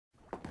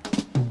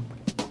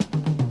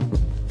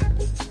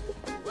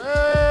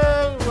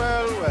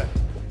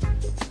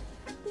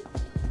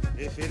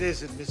it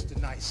isn't, Mr.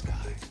 Nice Guy.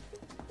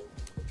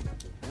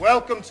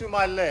 Welcome to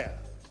my lair.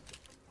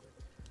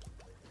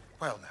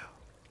 Well, now,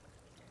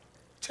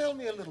 tell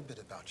me a little bit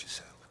about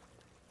yourself.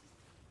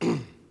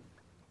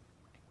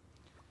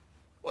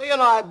 Well, you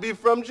know, I be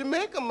from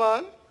Jamaica,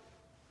 man.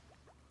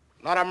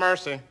 Not a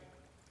mercy.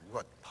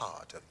 What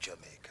part of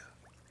Jamaica?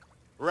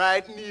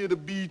 Right near the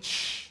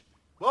beach.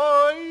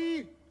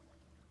 Boy!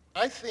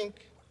 I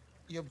think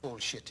you're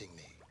bullshitting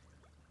me.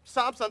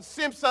 Samson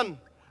Simpson,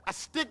 I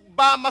stick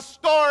by my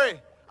story.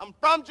 I'm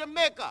from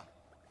Jamaica.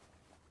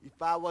 If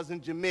I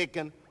wasn't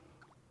Jamaican,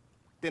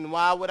 then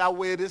why would I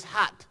wear this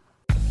hat?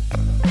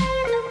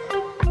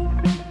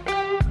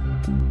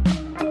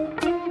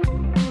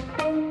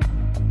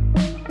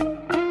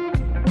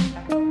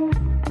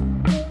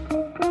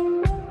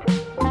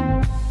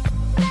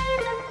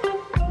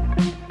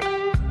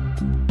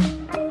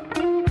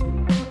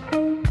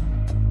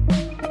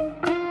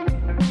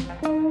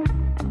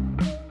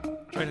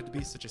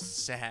 Such a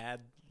sad,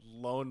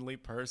 lonely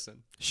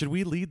person. Should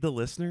we lead the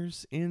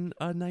listeners in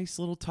a nice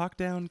little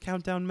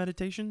countdown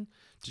meditation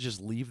to just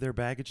leave their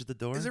baggage at the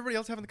door? Is everybody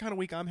else having the kind of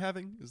week I'm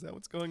having? Is that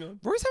what's going on?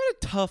 Rory's having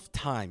a tough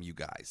time, you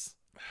guys.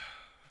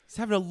 He's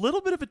having a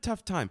little bit of a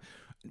tough time.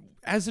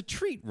 As a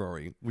treat,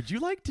 Rory, would you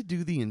like to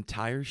do the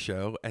entire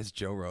show as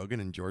Joe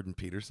Rogan and Jordan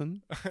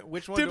Peterson?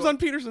 Which one? Dibs on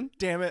Peterson.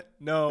 Damn it.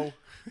 No.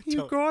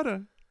 You gotta.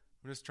 I'm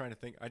just trying to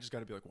think. I just got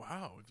to be like,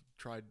 wow, have you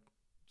tried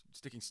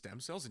sticking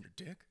stem cells in your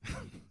dick?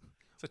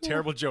 It's a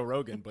terrible Joe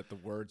Rogan, but the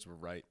words were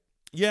right.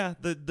 Yeah,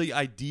 the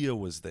idea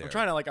was there. I'm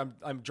trying to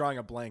I'm drawing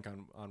a blank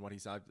on what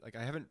he's like.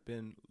 I haven't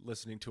been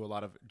listening to a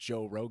lot of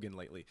Joe Rogan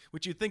lately,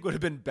 which you'd think would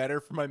have been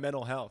better for my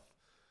mental health,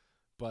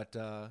 but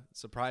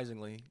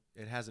surprisingly,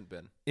 it hasn't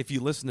been. If you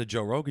listen to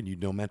Joe Rogan,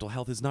 you'd know mental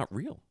health is not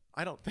real.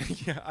 I don't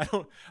think. Yeah,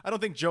 I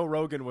don't think Joe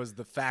Rogan was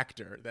the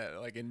factor that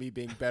like in me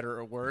being better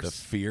or worse. The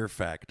fear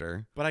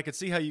factor. But I could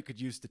see how you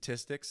could use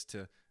statistics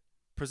to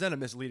present a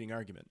misleading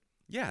argument.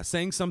 Yeah,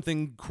 saying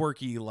something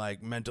quirky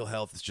like mental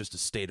health is just a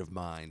state of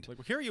mind. Like,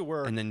 well, here you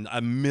were. And then a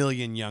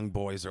million young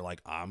boys are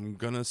like, I'm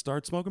going to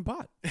start smoking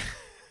pot.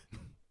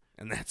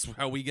 And that's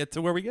how we get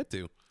to where we get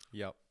to.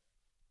 Yep.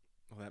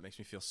 Well, that makes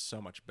me feel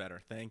so much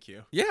better. Thank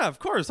you. Yeah, of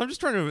course. I'm just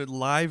trying to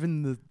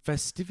liven the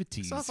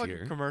festivities I saw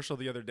here. a commercial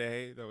the other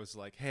day that was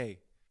like, hey,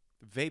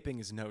 vaping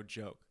is no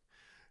joke.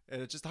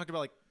 And it just talked about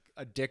like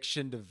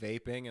addiction to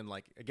vaping and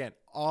like, again,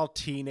 all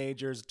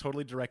teenagers,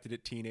 totally directed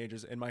at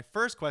teenagers. And my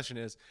first question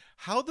is,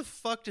 how the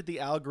fuck did the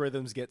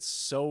algorithms get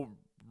so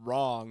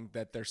wrong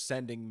that they're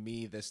sending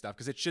me this stuff?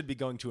 Because it should be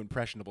going to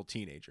impressionable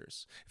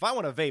teenagers. If I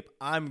want to vape,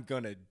 I'm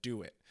going to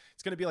do it.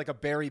 It's going to be like a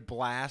berry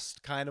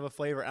blast kind of a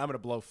flavor. And I'm going to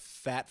blow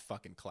fat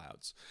fucking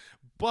clouds.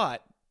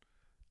 But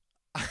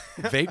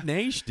Vape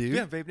Nation, dude.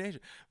 Yeah, Vape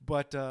Nation.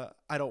 But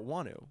I don't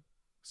want to.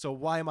 So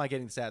why am I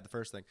getting sad? The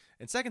first thing.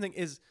 And second thing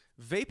is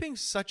vaping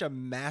such a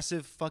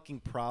massive fucking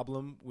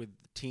problem with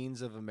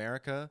teens of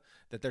America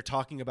that they're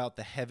talking about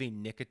the heavy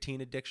nicotine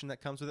addiction that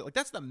comes with it. Like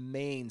that's the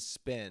main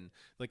spin.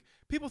 Like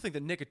people think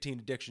that nicotine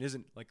addiction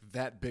isn't like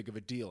that big of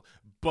a deal,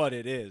 but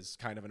it is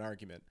kind of an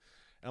argument.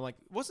 And I'm like,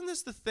 wasn't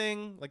this the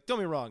thing? Like, don't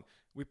get me wrong.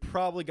 We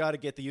probably got to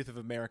get the youth of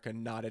America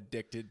not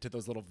addicted to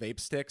those little vape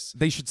sticks.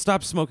 They should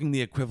stop smoking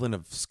the equivalent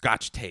of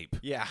Scotch tape.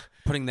 Yeah.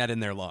 Putting that in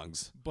their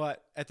lungs.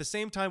 But at the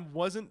same time,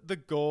 wasn't the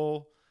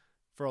goal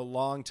for a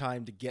long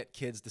time to get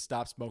kids to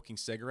stop smoking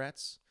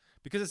cigarettes?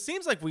 Because it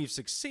seems like we've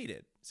succeeded.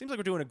 It seems like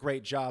we're doing a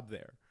great job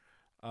there.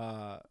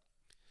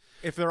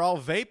 If they're all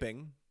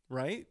vaping,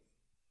 right?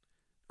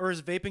 Or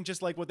is vaping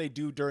just like what they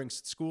do during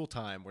school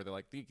time where they're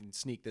like, you can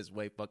sneak this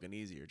way fucking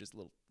easier. Just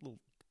little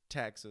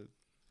tags of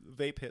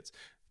vape hits.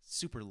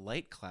 Super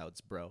light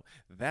clouds, bro.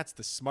 That's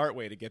the smart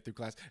way to get through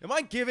class. Am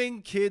I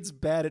giving kids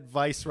bad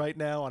advice right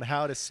now on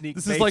how to sneak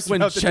This vapes is like when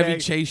throughout the Chevy day?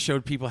 Chase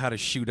showed people how to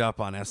shoot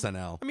up on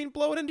SNL. I mean,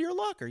 blow it into your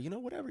locker. You know,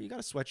 whatever. You got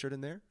a sweatshirt in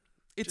there.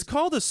 It's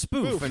called a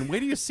spoof, and wait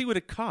till you see what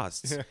it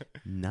costs.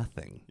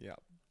 Nothing. Yeah.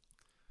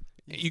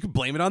 You can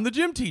blame it on the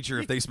gym teacher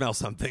if they smell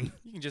something.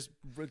 You can just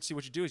see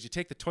what you do is you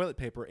take the toilet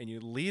paper and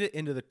you lead it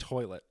into the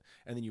toilet,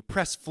 and then you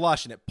press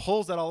flush, and it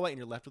pulls that all the way, and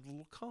you're left with a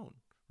little cone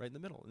right in the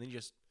middle. And then you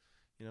just,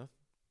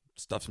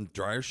 Stuff some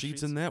dryer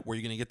sheets in that. Where are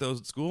you going to get those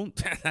at school?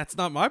 That's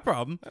not my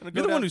problem.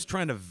 You're the one who's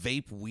trying to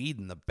vape weed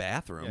in the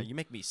bathroom. Yeah, you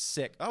make me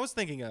sick. I was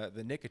thinking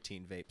the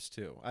nicotine vapes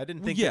too. I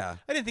didn't think.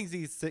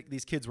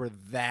 These kids were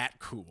that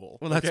cool.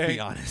 Well, let's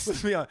be honest.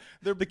 Let's be honest.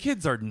 The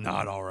kids are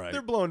not all right.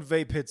 They're blowing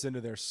vape hits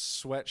into their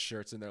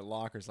sweatshirts in their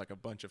lockers like a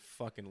bunch of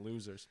fucking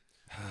losers.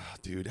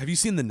 Dude, have you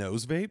seen the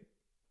nose vape?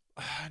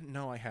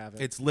 No, I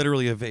haven't. It's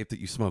literally a vape that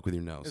you smoke with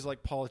your nose. It's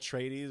like Paul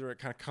Atreides, where it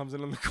kind of comes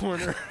in on the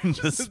corner.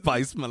 The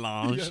spice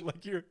melange. Yeah,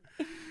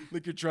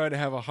 like you're trying to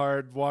have a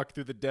hard walk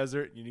through the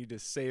desert. And you need to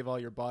save all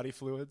your body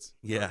fluids.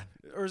 Yeah.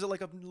 Or is it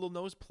like a little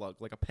nose plug,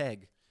 like a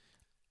peg?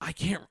 I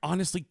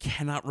honestly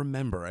cannot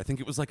remember. I think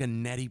it was like a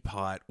neti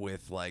pot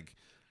with like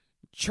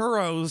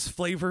churros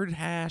flavored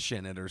hash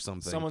in it or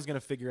something. Someone's gonna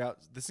figure out.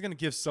 This is gonna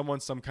give someone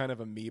some kind of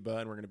amoeba,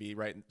 and we're gonna be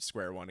right in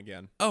square one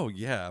again. Oh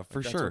yeah,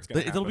 for That's sure. what's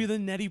gonna It'll be the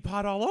happen. neti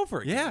pot all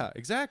over again. Yeah,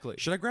 exactly.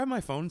 Should I grab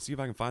my phone and see if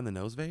I can find the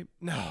nose vape?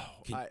 No,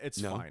 Can- it's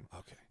no? fine.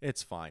 Okay.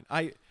 It's fine.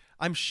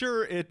 I'm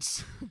sure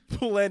it's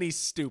plenty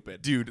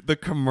stupid. Dude, the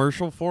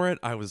commercial for it,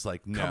 I was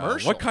like, no.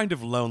 Commercial? What kind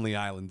of Lonely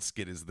Island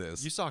skit is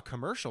this? You saw a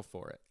commercial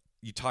for it.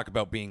 You talk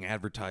about being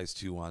advertised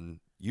to on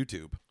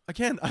YouTube.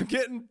 Again, I'm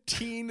getting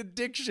teen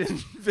addiction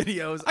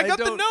videos. I got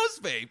the don't- nose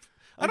vape.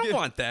 I I'm don't getting-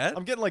 want that.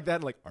 I'm getting like that.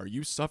 And like, are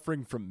you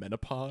suffering from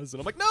menopause?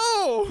 And I'm like,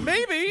 no,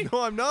 maybe.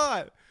 No, I'm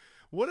not.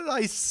 What did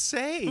I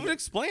say? It would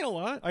explain a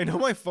lot. I know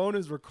my phone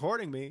is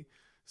recording me.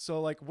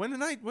 So like, when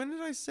did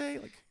I say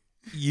like?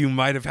 You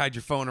might have had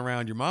your phone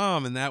around your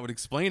mom, and that would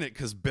explain it,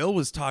 because Bill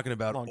was talking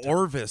about Long time.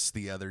 Orvis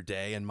the other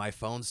day, and my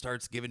phone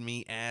starts giving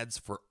me ads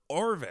for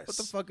Orvis. What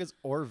the fuck is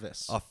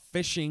Orvis? A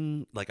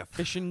fishing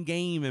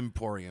game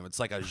emporium. It's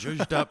like a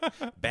zhuzhed up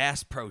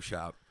Bass Pro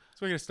Shop.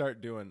 So we're gonna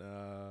start doing.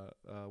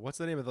 What's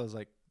the name of those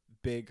like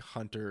big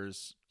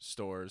hunters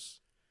stores?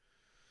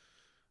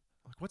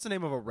 Like, what's the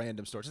name of a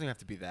random store? It doesn't even have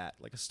to be that.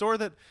 Like a store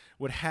that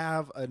would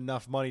have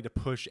enough money to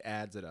push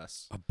ads at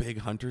us. A big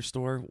hunter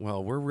store?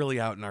 Well, we're really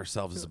outing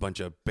ourselves as a bunch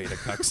of beta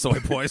cuck soy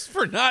boys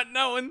for not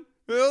knowing.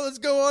 Well, let's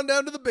go on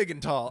down to the big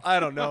and tall. I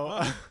don't know.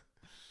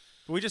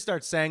 But we just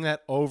start saying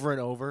that over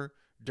and over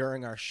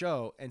during our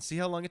show and see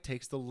how long it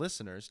takes the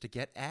listeners to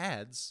get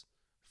ads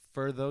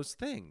for those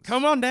things.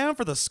 Come on down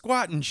for the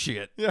squatting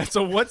shit. Yeah.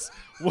 So what?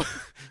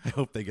 I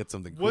hope they get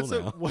something cool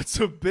now. What's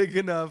a big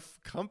enough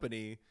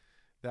company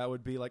that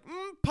would be like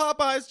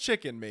Popeye's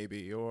chicken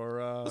maybe,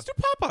 or Let's do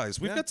Popeyes.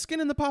 We've yeah. got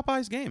skin in the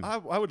Popeyes game. I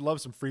would love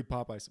some free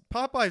Popeyes.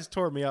 Popeyes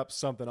tore me up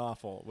something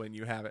awful when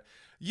you have it.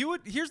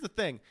 Here's the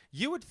thing.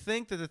 You would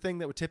think that the thing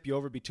that would tip you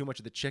over would be too much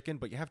of the chicken,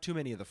 but you have too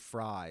many of the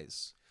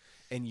fries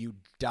and you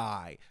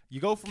die. You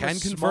go from Can a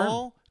confirm.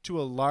 small to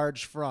a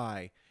large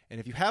fry, and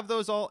if you have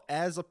those all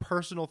as a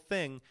personal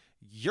thing,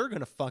 you're going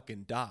to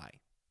fucking die.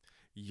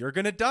 You're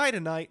going to die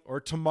tonight or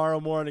tomorrow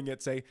morning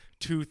at say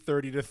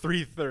 2:30 to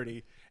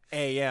 3:30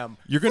 a.m.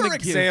 You're gonna For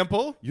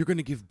example. You're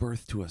gonna give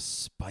birth to a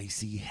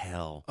spicy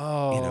hell in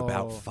Oh.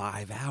 about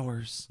 5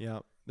 hours. Yeah.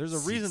 There's a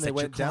Set reason they your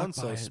went down clock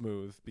so by it.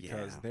 smooth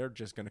because Yeah. they're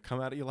just going to come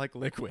out at you like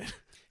liquid.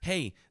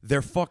 Hey,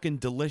 they're fucking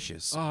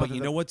delicious. Oh, but they're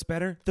you the- know what's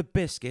better? The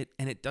biscuit,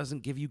 and it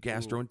doesn't give you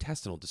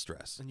gastrointestinal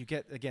distress. And you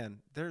get, again,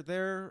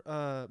 their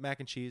mac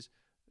and cheese,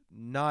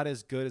 not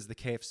as good as the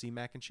KFC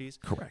mac and cheese.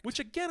 Correct. Which,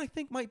 again, I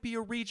think might be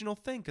a regional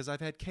thing because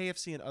I've had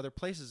KFC in other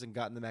places and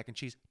gotten the mac and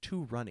cheese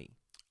too runny.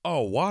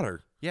 Oh,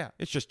 water. Yeah.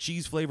 It's just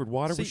cheese flavored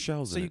water with See,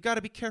 shells so in you it. got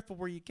to be careful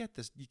where you get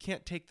this. You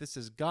can't take this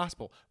as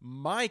gospel.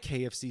 My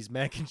KFC's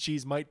mac and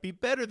cheese might be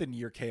better than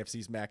your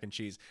KFC's mac and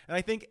cheese. And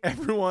I think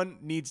everyone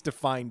needs to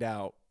find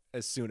out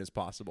as soon as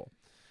possible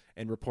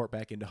and report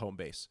back into home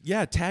base.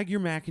 Yeah, tag your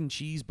mac and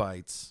cheese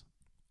bites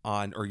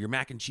on, or your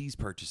mac and cheese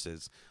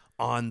purchases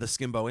on the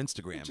Skimbo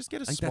Instagram. Just get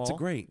a I think small. that's a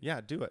great.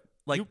 Yeah, do it.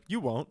 Like- you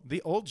won't.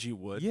 The old you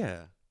would.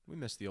 Yeah. We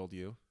miss the old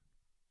you.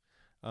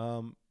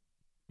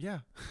 Yeah.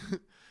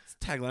 It's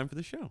a tagline for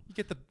the show. You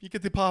get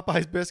the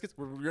Popeyes biscuits.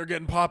 We're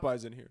getting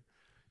Popeyes in here.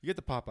 You get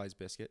the Popeyes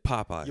biscuit.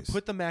 Popeyes. You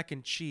put the mac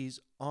and cheese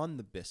on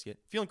the biscuit.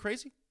 Feeling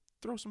crazy?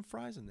 Throw some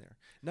fries in there.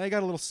 Now you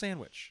got a little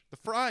sandwich. The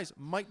fries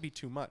might be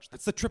too much.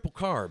 That's the triple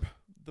carb.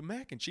 The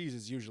mac and cheese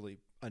is usually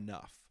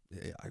enough.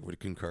 Yeah, I would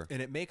concur.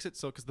 And it makes it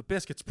so because the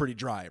biscuit's pretty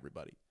dry,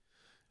 everybody.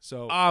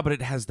 So But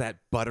it has that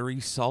buttery,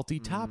 salty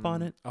top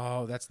on it.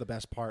 oh, that's the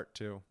best part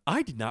too.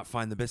 I did not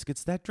find the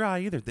biscuits that dry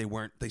either.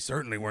 They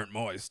certainly weren't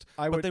moist,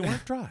 but they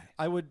weren't dry.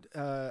 I would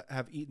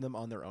have eaten them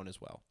on their own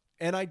as well,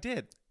 and I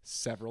did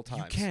several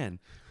times. You can,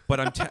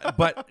 but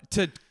but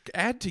to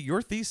add to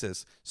your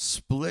thesis,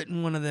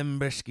 splitting one of them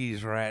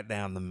biscuits right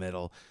down the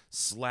middle,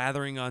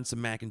 slathering on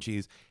some mac and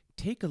cheese,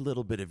 take a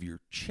little bit of your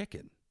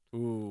chicken,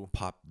 Ooh,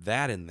 pop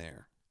that in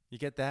there. you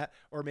get that,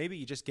 or maybe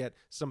you just get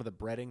some of the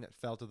breading that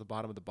fell to the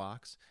bottom of the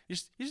box. You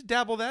just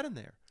dabble that in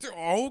there.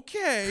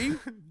 Okay, You're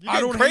I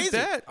getting don't crazy. hate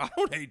that. I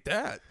don't hate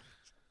that.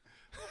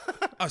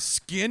 A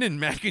skin and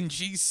mac and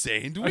cheese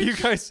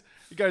sandwich. Are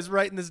you guys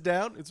writing this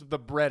down? It's the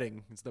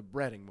breading. It's the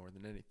breading more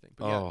than anything.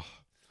 But yeah. Oh,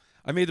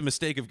 I made the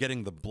mistake of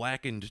getting the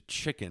blackened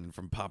chicken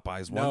from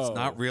Popeyes once, No.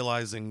 not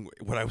realizing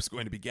what I was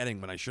going to be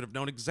getting when I should have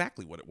known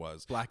exactly what it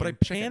was. But I Blackened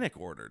chicken. panic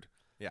ordered.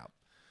 Yeah.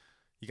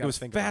 You It gotta was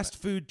think about fast it.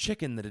 food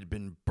chicken that had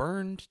been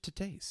burned to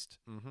taste.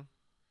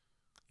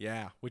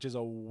 Yeah, which is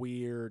a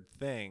weird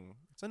thing.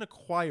 It's an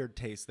acquired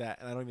taste that,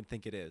 and I don't even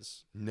think it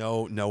is.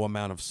 No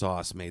amount of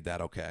sauce made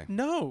that okay. It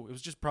No, it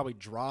was just probably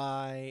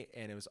dry,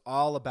 and it was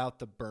all about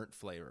the burnt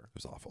flavor.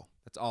 was awful.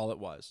 That's all it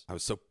was. I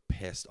was so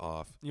pissed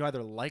off. You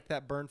either like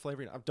that burnt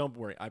flavor. Don't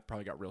worry, I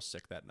probably got real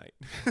sick that night.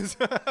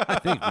 I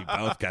think we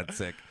both got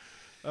sick.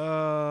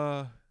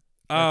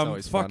 That's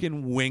always fun.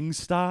 Fucking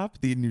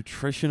Wingstop, the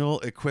nutritional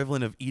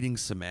equivalent of eating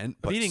cement,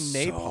 but eating so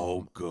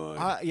napalm.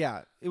 good.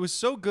 Yeah, it was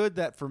so good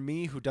that for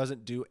me, who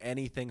doesn't do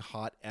anything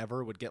hot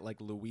ever, would get like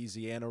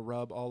Louisiana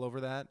rub all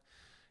over that.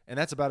 And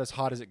that's about as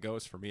hot as it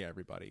goes for me,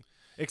 everybody.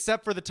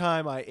 Except for the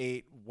time I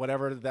ate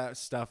whatever that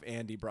stuff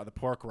Andy brought, the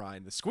pork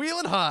rind, the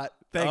squealing hot.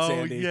 Thanks, Oh,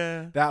 Andy.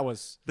 yeah. That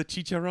was The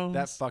chicharrones.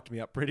 that fucked me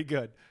up pretty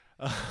good.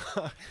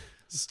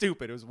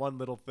 Stupid. It was one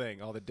little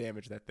thing, all the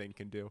damage that thing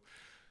can do.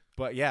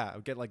 But yeah, I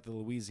would get like the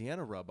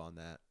Louisiana rub on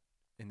that,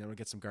 and then we'd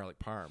get some garlic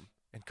parm.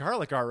 And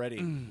garlic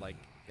already, like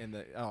in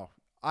the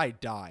I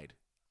died.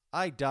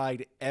 I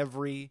died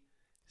every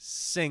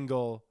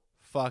single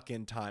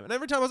fucking time. And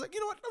every time I was like, you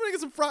know what? I'm gonna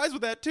get some fries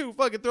with that too.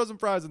 Fucking throw some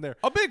fries in there.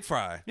 a big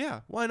fry.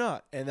 Yeah, why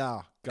not? And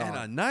God. And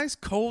a nice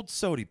cold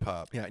sody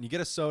pop. Yeah, and you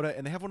get a soda,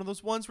 and they have one of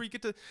those ones where you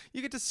get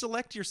to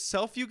select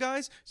yourself, you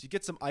guys. So you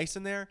get some ice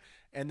in there,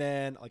 and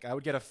then like I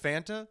would get a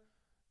Fanta,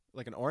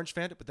 like an orange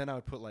Fanta, but then I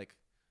would put like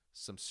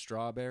some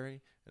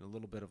strawberry and a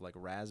little bit of like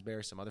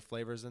raspberry, some other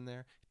flavors in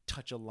there.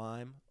 Touch of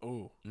lime.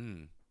 Ooh,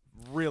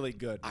 really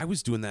good. I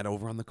was doing that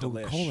over on the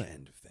Delish. Coca-Cola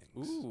end of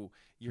things. Ooh,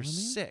 you're know what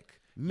I mean? sick.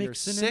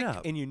 Mixing it you're sick,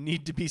 up. and you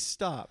need to be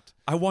stopped.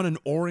 I want an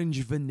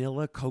orange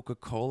vanilla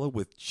Coca-Cola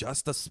with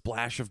just a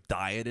splash of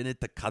diet in it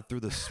to cut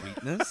through the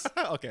sweetness.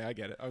 Okay, I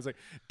get it. I was like,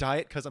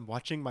 diet because I'm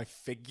watching my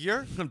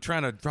figure. I'm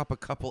trying to drop a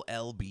couple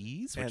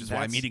LBs, which And is why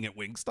I'm that's- eating at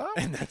Wingstop.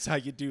 And that's how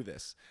you do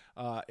this.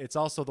 It's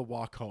also the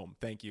walk home.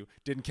 Thank you.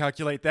 Didn't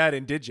calculate that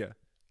in, did you?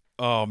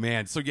 Oh,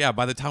 man. So, yeah,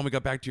 by the time we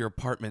got back to your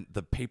apartment,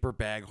 the paper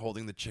bag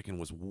holding the chicken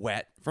was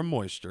wet from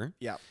moisture.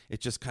 Yeah.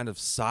 It just kind of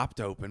sopped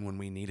open when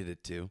we needed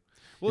it to.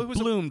 Well, it it was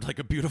bloomed like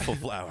a beautiful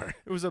flower.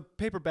 It was a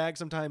paper bag,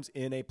 sometimes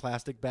in a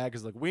plastic bag.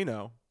 Because like we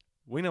know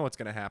what's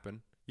gonna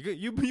happen.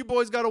 You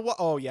boys got to.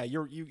 Oh yeah,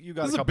 you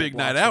got. This is a couple big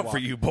night blocks to out for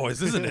walk. you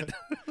boys, isn't it?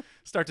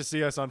 Start to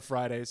see us on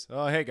Fridays.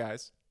 Oh hey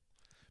guys,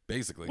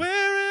 Basically.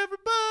 where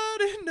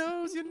everybody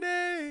knows your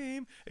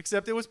name,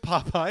 except it was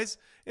Popeyes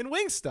and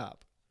Wingstop,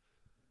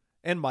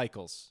 and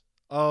Michael's.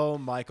 Oh,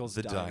 Michael's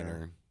The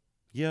diner.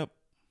 Yep.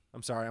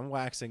 I'm sorry, I'm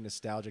waxing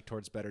nostalgic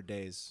towards better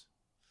days.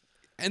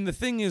 And the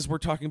thing is, we're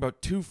talking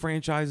about two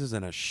franchises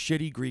and a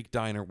shitty Greek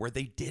diner where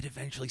they did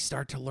eventually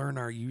start to learn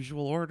our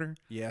usual order.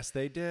 Yes,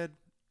 they did.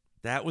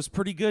 That was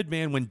pretty good,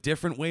 man, when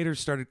different waiters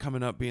started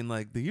coming up being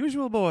like, the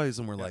usual boys.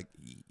 And we're like,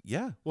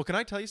 yeah. Well, can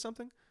I tell you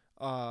something?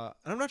 And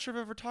I'm not sure if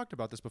I've ever talked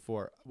about this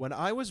before. When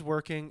I was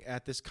working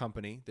at this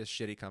company, this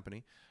shitty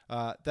company,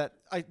 that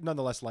I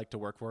nonetheless liked to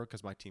work for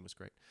because my team was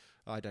great.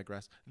 I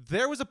digress.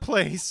 There was a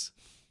place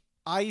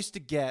I used to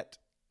get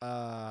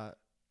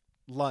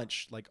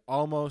lunch like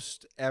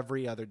almost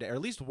every other day, or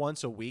at least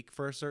once a week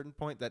for a certain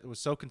point that was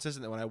so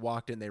consistent that when I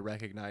walked in, they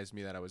recognized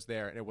me that I was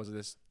there. And it was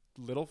this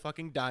little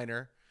fucking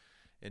diner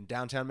in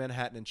downtown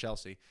Manhattan in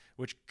Chelsea,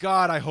 which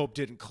God, I hope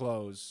didn't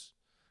close.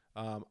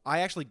 I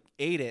actually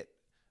ate it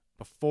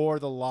before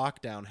the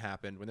lockdown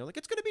happened when they're like,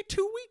 it's going to be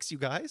 2 weeks, you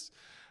guys.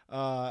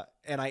 And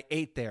I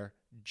ate there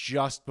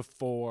just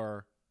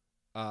before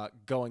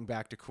going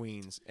back to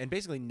Queens and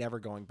basically never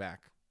going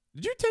back.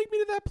 Did you take me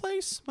to that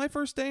place my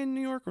first day in New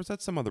York, or was that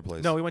some other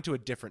place? No, we went to a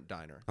different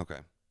diner. Okay.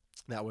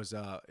 That was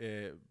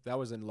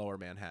in Lower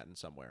Manhattan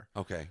somewhere.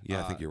 Okay.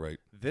 Yeah, I think you're right.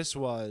 This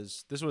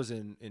was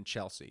in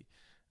Chelsea,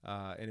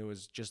 and it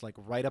was just like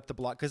right up the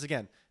block. Because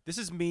again, this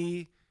is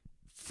me,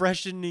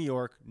 fresh in New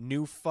York,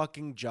 new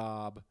fucking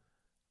job,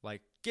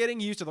 like getting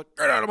used to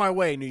get out of my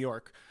way, New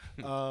York.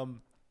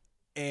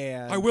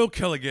 And I will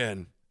kill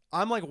again.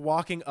 I'm like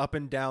walking up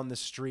and down the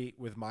street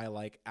with my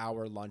like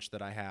hour lunch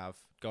that I have,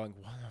 going,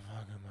 what the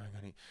fuck am I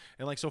gonna eat?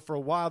 And like, so for a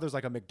while there's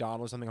like a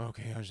McDonald's or something.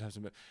 Okay, I'll just have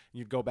some. And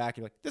you'd go back, and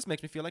you're like, this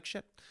makes me feel like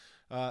shit.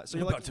 So You're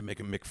you're about like, to make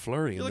a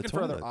McFlurry in you're the looking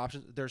for other toilet.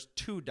 options. There's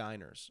 2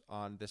 diners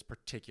on this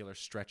particular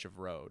stretch of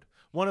road.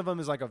 One of them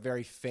is like a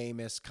very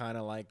famous kind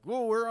of like,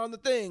 whoa, we're on the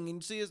thing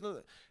and see us.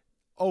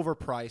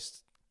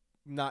 Overpriced,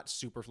 not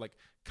super like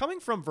coming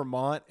from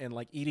Vermont and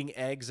like eating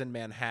eggs in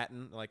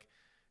Manhattan. Like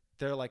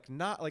they're like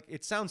not like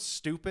it sounds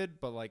stupid,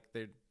 but like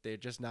they're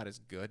just not as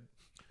good.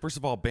 First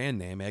of all, band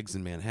name, Eggs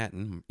in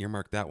Manhattan.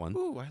 Earmark that one.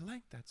 Ooh, I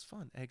like that's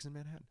fun. Eggs in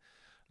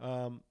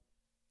Manhattan.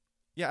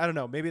 Yeah, I don't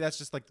know. Maybe that's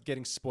just like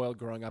getting spoiled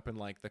growing up in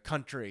like the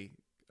country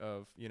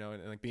of,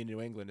 and like being in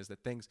New England is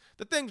that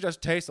the things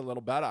just taste a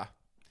little better.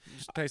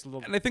 Just taste a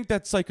little. And I think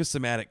that's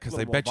psychosomatic because I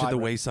Little more bet you the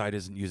vibrant. Wayside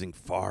isn't using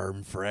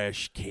farm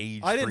fresh, I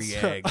cage-free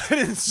didn't. eggs. I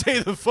didn't say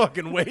the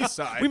fucking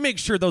Wayside. We make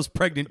sure those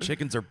pregnant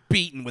chickens are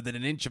beaten within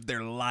an inch of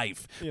their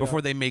life Yeah.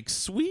 before they make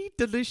sweet,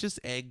 delicious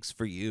eggs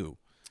for you.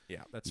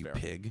 Yeah, that's You fair.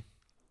 pig.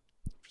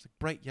 Just like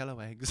bright yellow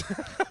eggs.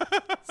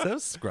 So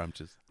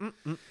scrumptious.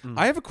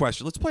 I have a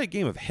question. Let's play a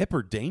game of Hip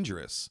or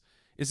Dangerous.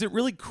 Is it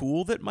really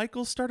cool that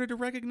Michael started to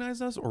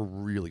recognize us, or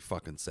really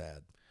fucking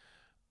sad?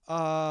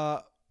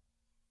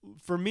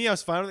 For me, I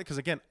was fine with it because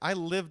again, I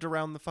lived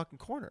around the fucking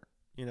corner.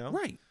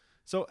 Right.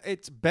 So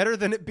it's better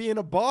than it being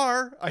a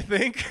bar, I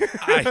think.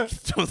 I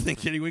don't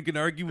think anyone can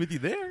argue with you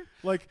there.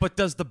 Like, But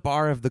does the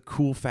bar have the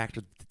cool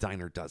factor that the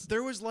diner doesn't?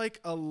 there was like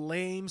a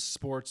lame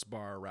sports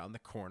bar around the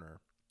corner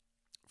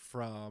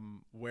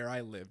from where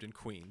I lived in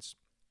Queens.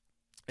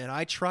 And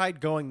I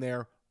tried going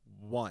there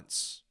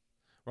once.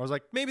 Where I was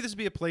like, maybe this would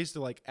be a place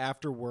to like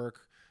after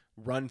work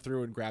run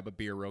through and grab a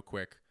beer real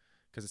quick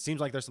because it seems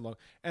like there's some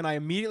and I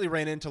immediately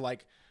ran into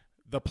like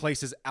the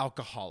place is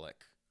alcoholic.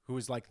 who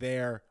is like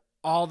there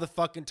all the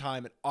fucking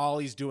time, and all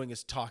he's doing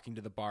is talking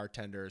to the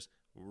bartenders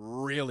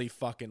really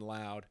fucking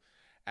loud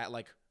at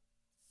like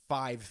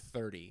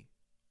 5:30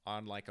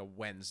 on like a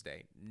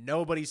Wednesday.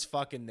 Nobody's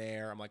fucking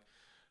there. I'm like,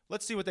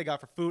 let's see what they got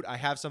for food. I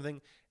have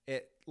something.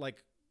 It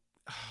like,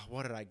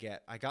 what did I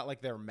get? I got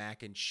like their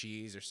mac and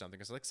cheese or something.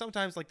 Cause like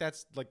sometimes like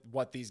that's like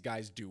what these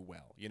guys do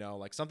well, you know,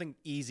 like something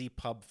easy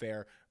pub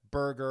fare,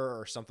 burger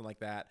or something like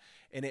that.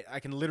 And I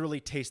can literally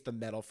taste the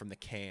metal from the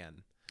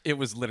can. It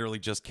was literally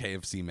just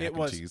KFC mac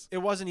and cheese. It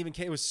wasn't even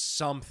it was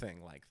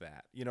something like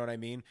that. You know what I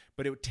mean?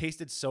 But it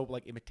tasted so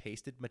like it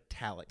tasted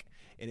metallic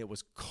and it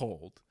was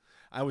cold.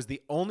 I was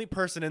the only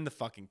person in the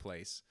fucking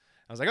place.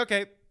 I was like,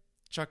 okay,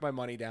 chuck my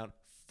money down,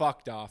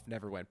 fucked off,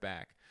 never went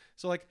back.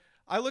 So like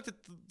I looked at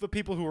the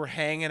people who were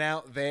hanging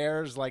out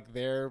there's like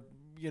their,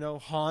 you know,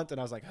 haunt, and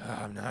I was like, oh,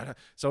 I'm not.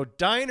 So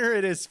diner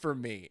it is for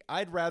me.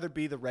 I'd rather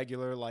be the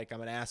regular, like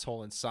I'm an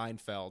asshole in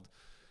Seinfeld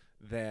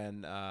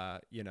than,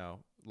 you know,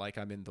 like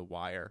I'm in The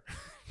Wire.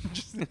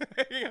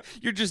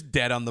 You're just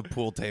dead on the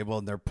pool table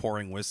and they're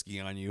pouring whiskey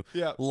on you.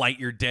 Yeah. Light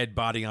your dead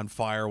body on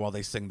fire while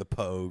they sing the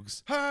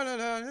Pogues.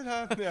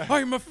 Yeah.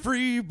 I'm a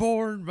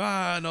freeborn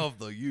man of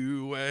the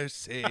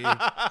USA.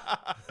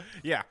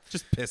 Yeah.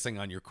 Just pissing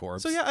on your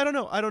corpse. So yeah, I don't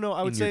know.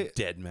 I would in your say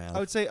dead mouth. I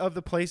would say of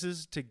the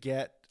places to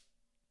get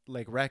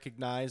like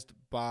recognized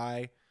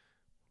by,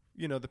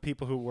 you know, the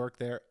people who work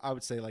there, I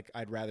would say like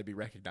I'd rather be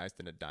recognized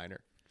in a diner.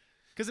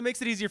 Because it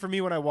makes it easier for me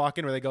when I walk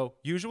in where they go,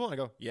 usual? And I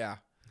go, yeah.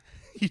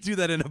 You do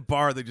that in a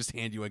bar, they just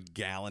hand you a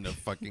gallon of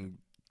fucking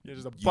Yeah,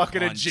 just a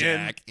bucket of Yukon gin.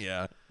 Jack.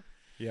 Yeah.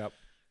 Yep.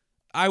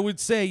 I would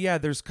say, yeah,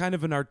 there's kind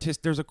of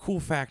there's a cool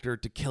factor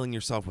to killing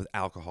yourself with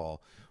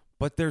alcohol,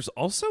 but there's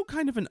also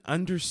kind of an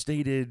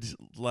understated,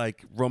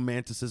 like,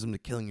 romanticism to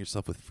killing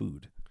yourself with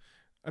food.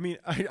 I mean,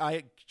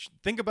 I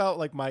think about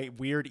like my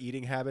weird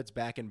eating habits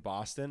back in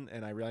Boston,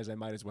 and I realize I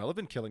might as well have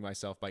been killing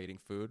myself by eating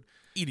food.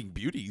 Eating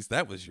beauties,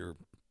 that was your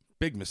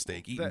big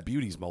mistake. Eating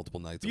beauties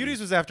multiple nights.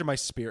 Beauties was after my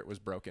spirit was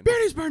broken.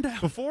 Beauties burned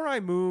out. Before I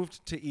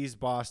moved to East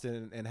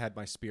Boston and had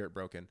my spirit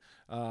broken,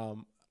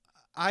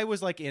 I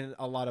was like in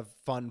a lot of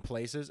fun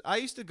places. I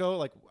used to go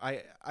like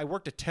I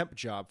worked a temp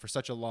job for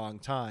such a long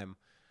time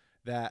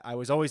that I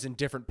was always in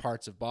different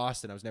parts of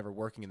Boston. I was never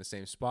working in the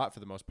same spot for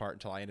the most part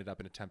until I ended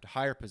up in a temp to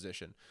hire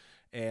position.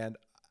 And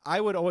I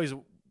would always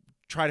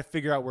try to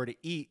figure out where to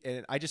eat,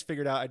 and I just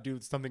figured out I'd do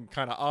something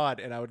kind of odd,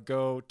 and I would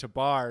go to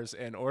bars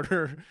and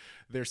order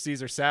their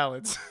Caesar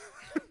salads.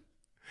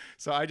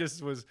 So I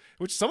just was,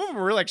 which some of them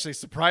were really actually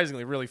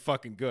surprisingly really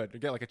fucking good.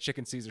 I'd get like a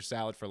chicken Caesar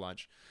salad for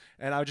lunch,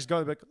 and I would just go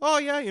and be like, oh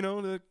yeah, you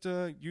know,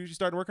 you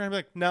started working. I'd be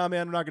like, nah,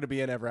 man, I'm not going to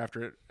be in ever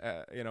after,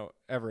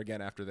 ever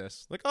again after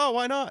this. Like, oh,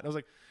 why not? And I was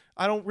like,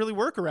 I don't really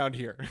work around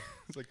here.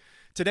 It's like,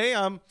 today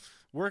I'm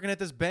working at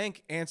this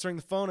bank answering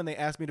the phone, and they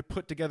asked me to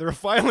put together a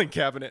filing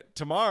cabinet.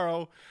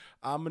 Tomorrow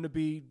I'm going to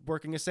be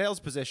working a sales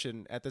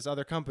position at this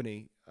other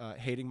company,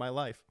 hating my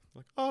life.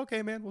 Like, oh,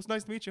 okay, man. Well, it's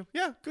nice to meet you.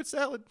 Yeah, good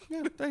salad.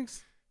 Yeah,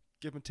 thanks.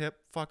 Give him a tip.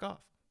 Fuck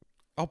off.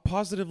 I'll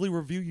positively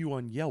review you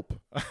on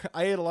Yelp.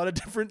 I ate a lot of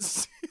different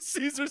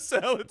Caesar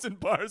salads in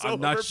bars all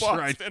I'm not over sure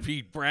Boston. I'd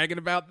be bragging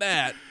about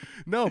that.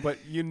 No, but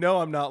you know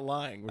I'm not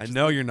lying. I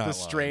know you're not the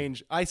lying.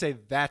 strange. I say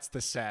that's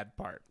the sad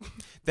part.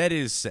 That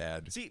is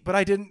sad. See, but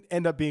I didn't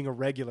end up being a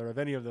regular of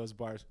any of those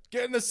bars.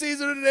 Getting the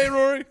Caesar today,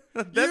 Rory.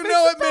 You makes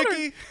know it it, better.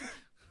 Mickey.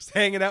 Just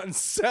hanging out in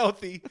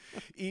Southie,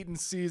 eating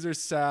Caesar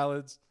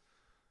salads,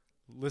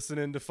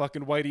 listening to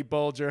fucking Whitey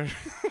Bulger.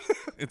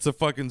 It's a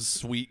fucking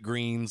Sweet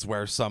Greens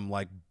where some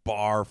like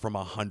bar from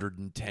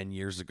 110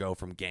 years ago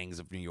from Gangs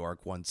of New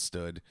York once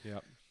stood.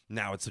 Yep.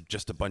 Now it's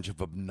just a bunch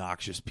of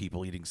obnoxious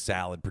people eating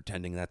salad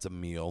pretending that's a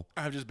meal.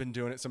 I've just been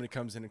doing it. Somebody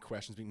comes in and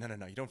questions me.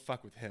 No, you don't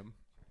fuck with him.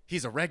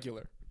 He's a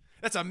regular.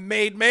 That's a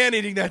made man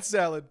eating that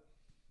salad.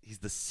 He's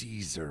the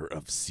Caesar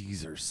of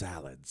Caesar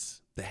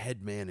salads, the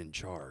head man in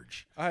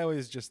charge. I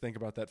always just think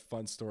about that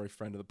fun story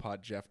friend of the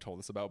pod, Jeff, told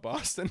us about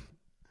Boston.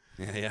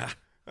 Yeah.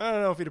 I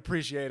don't know if he'd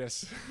appreciate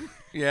us.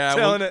 Yeah,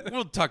 Telling it.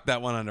 we'll tuck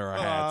that one under our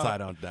hats. I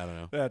don't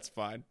know. That's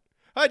fine.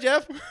 Hi,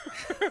 Jeff.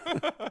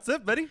 What's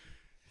up, buddy?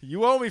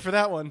 You owe me for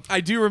that one. I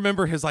do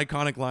remember his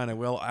iconic line. I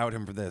will out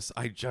him for this.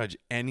 I judge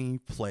any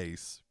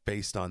place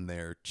based on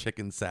their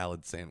chicken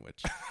salad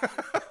sandwich.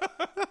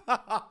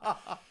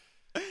 I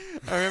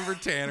remember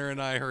Tanner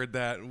and I heard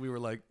that, and we were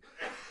like,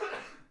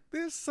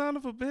 this son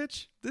of a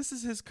bitch, this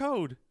is his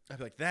code. I'd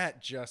be like,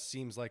 that just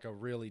seems like a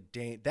really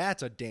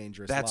that's a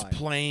dangerous That's line.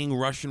 playing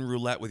Russian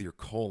roulette with your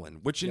colon,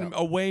 which in Yep.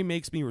 a way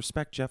makes me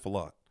respect Jeff a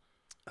lot.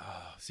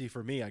 See,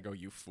 for me, I go,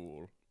 you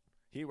fool.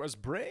 He was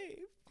brave,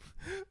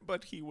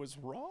 but he was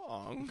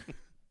wrong.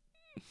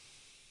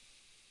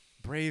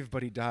 Brave,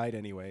 but he died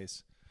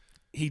anyways.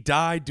 He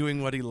died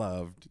doing what he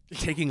loved,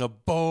 taking a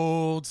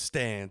bold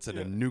stance and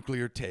a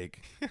nuclear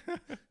take.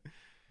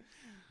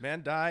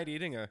 Man died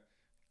eating a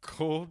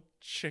cold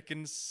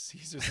chicken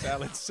Caesar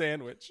salad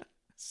sandwich.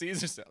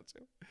 Caesar salad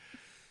sandwich.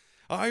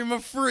 I'm a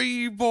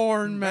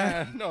freeborn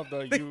man. Man of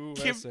the They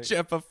USA. give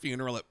Jeff a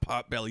funeral at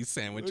Potbelly I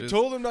Sandwiches.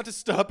 told him not to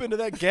stop into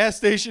that gas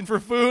station for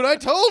food. I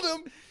told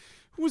him.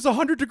 It was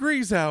 100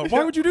 degrees out.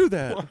 Why would you do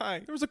that? Why?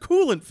 There was a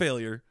coolant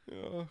failure.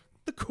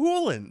 The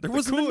coolant. There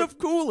wasn't enough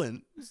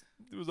coolant.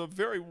 It was a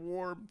very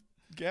warm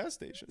gas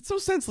station. It's so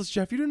senseless,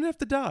 Jeff. You didn't have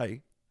to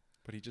die.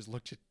 But he just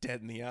looked you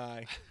dead in the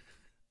eye.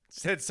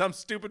 Said some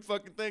stupid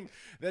fucking thing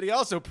that he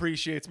also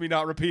appreciates me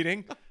not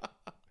repeating.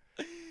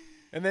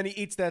 And then he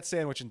eats that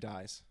sandwich and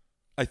dies.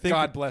 I think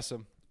God bless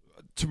him.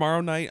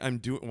 tomorrow night I'm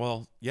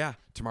doing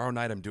tomorrow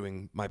night I'm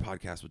doing my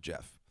podcast with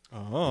Jeff.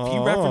 Oh, If he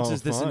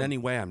references this in fun. any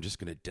way, I'm just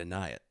going to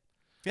deny it.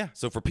 Yeah.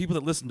 So for people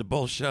that listen to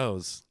both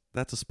shows,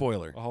 that's a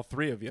spoiler. All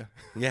three of you.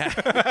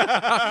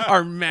 Yeah.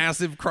 Our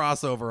massive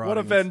crossover What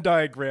a audience. Venn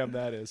diagram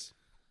that is.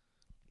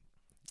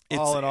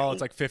 All in all,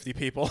 it's like 50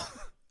 people.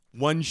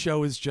 One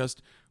show is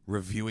just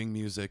reviewing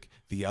music.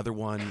 The other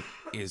one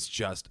is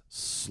just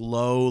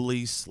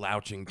slowly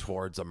slouching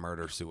towards a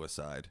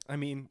murder-suicide. I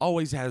mean,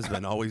 Always has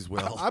been, always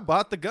will. I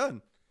bought the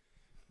gun.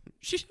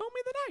 She showed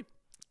me the knife.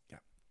 Yeah.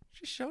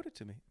 She showed it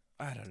to me.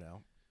 I don't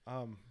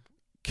know.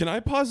 Can I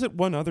posit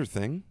one other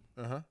thing?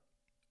 Uh-huh.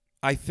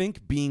 I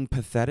think being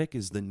pathetic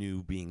is the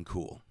new being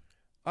cool.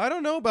 I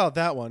don't know about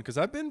that one because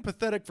I've been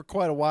pathetic for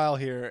quite a while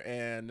here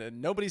and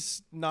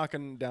nobody's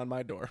knocking down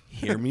my door.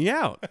 Hear me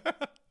out.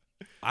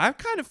 I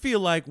kind of feel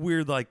like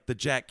we're like the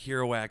Jack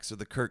Kerouacs or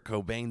the Kurt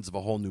Cobains of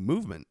a whole new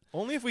movement.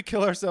 Only if we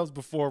kill ourselves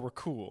before we're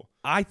cool.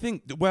 I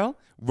think, well,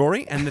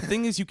 Rory, and the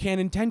thing is you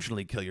can't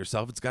intentionally kill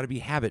yourself. It's got to be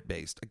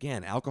habit-based.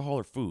 Again, alcohol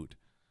or food.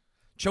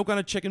 Choke on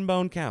a chicken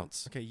bone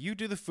counts. Okay, you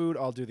do the food,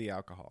 I'll do the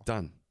alcohol.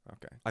 Done.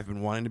 Okay. I've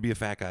been wanting to be a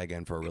fat guy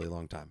again for a really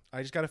long time.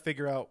 I just got to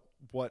figure out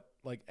what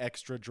like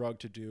extra drug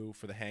to do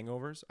for the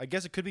hangovers. I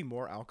guess it could be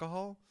more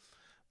alcohol,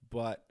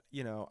 but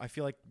you know, I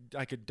feel like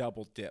I could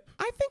double dip.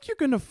 I think you're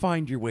going to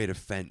find your way to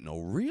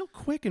fentanyl real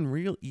quick and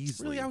real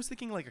easily. Really, I was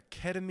thinking like a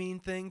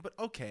ketamine thing, but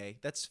okay,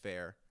 that's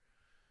fair.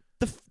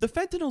 The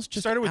fentanyl's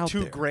just Started with out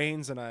 2 there.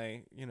 grains and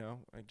I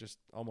just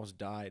almost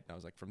died. And I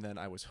was like, from then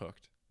I was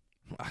hooked.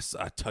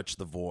 I touched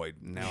the void.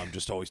 Now I'm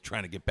just always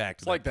trying to get back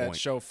to It's like that point.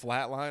 show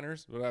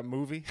Flatliners, that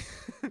movie.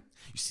 You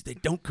see, they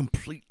don't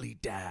completely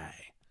die.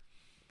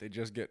 They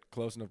just get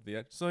close enough to the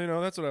edge. So, you know,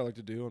 that's what I like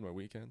to do on my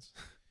weekends.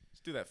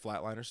 Just do that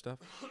Flatliner stuff.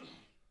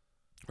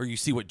 Or you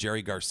see what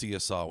Jerry Garcia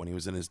saw when he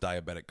was in his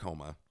diabetic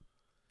coma.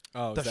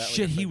 Oh, The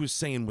shit he was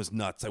saying was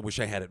nuts. I wish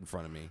I had it in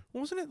front of me.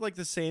 Wasn't it like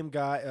the same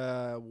guy?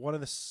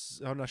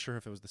 I'm not sure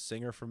if it was the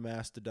singer from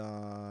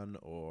Mastodon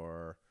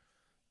or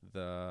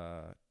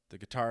the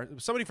guitar. It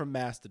was somebody from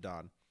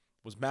Mastodon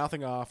was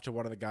mouthing off to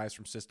one of the guys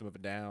from System of a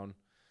Down,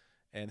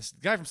 and this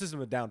guy from System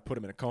of a Down put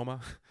him in a coma.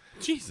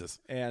 Jesus.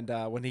 And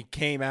when he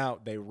came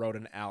out, they wrote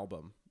an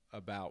album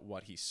about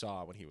what he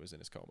saw when he was in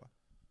his coma.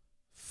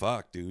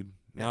 Fuck, dude.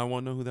 Now I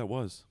want to know who that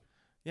was.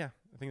 Yeah,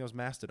 I think that was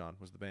Mastodon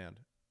was the band.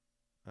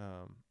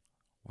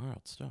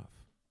 Wild stuff.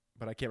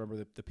 But I can't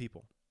remember the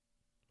people.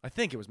 I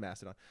think it was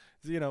Mastodon.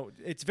 You know,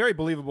 it's very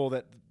believable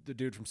that the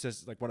dude from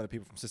one of the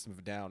people from System of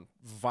a Down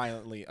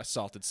violently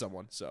assaulted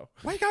someone. So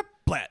Wake up,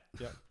 Blat.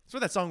 yeah, that's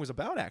what that song was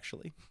about,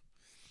 actually.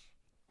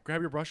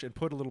 Grab your brush and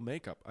put a little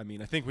makeup. I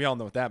mean, I think we all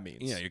know what that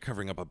means. Yeah, you're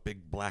covering up a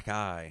big black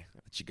eye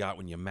that you got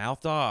when you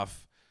mouthed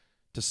off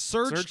to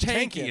Serge Serge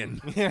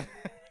Tankian. Tankian.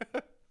 Yeah.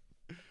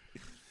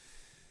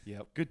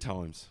 Yep. Good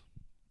times.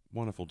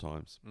 Wonderful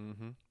times.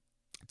 Mm-hmm.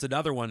 It's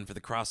another one for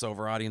the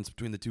crossover audience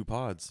between the two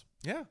pods.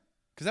 Yeah,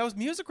 because that was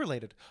music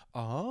related.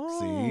 Oh,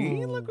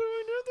 See? Look what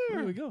I did there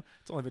there. we go.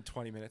 It's only been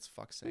 20 minutes.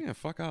 Fuck's sake. Yeah,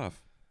 fuck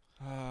off.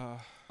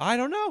 I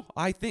don't know.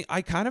 I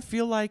kind of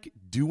feel like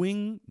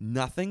doing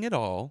nothing at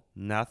all.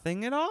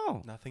 Nothing at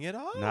all. Nothing at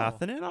all.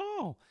 Nothing at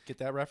all Get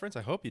that reference?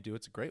 I hope you do.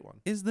 It's a great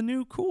one. is the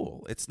new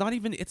cool. It's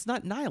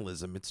not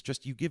nihilism. It's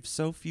just you give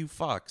so few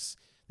fucks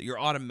that you're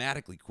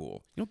automatically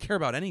cool. You don't care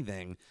about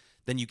anything,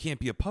 then you can't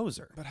be a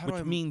poser. But how do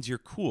which I- means you're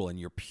cool and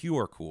you're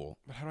pure cool.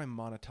 But how do I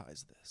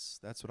monetize this?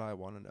 That's what I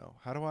want to know.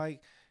 How do I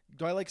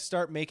like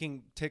start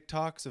making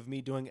TikToks of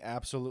me doing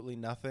absolutely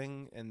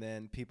nothing and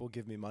then people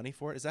give me money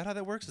for it? Is that how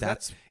that works?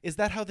 Is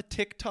that how the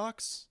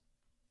TikToks?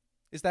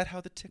 Is that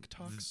how the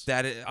TikToks?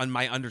 That is, on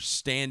my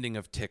understanding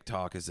of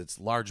TikTok is it's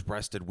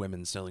large-breasted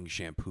women selling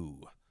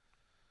shampoo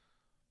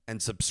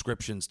and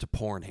subscriptions to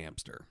Porn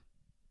Hamster.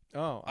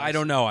 Oh, I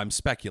don't know. I'm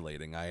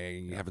speculating.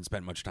 I haven't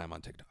spent much time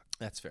on TikTok.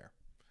 That's fair.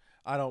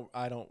 I don't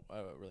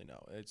really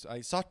know.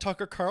 I saw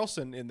Tucker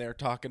Carlson in there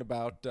talking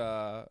about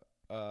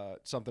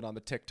something on the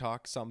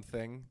TikTok,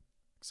 something.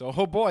 So,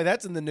 oh boy,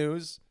 that's in the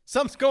news.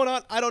 Something's going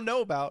on I don't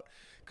know about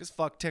because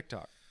fuck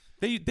TikTok.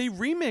 They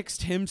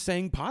remixed him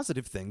saying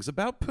positive things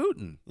about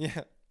Putin.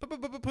 Yeah,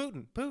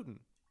 Putin.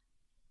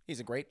 He's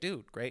a great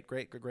dude. Great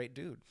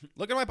dude.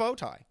 Look at my bow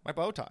tie. I'm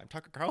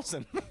Tucker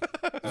Carlson.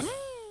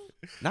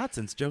 Not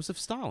since Joseph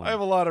Stalin. I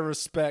have a lot of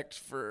respect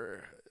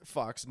for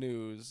Fox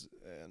News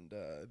and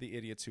the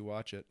idiots who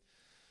watch it.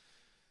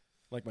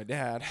 Like my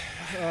dad.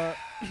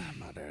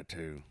 My dad,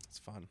 too. It's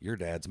fun. Your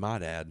dad's my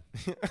dad.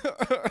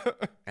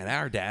 And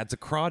our dad's a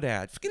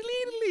crawdad.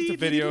 It's a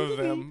video of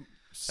them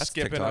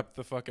skipping TikTok. up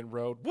the fucking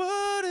road.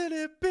 Wouldn't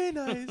it be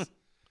nice?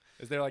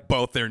 As they're like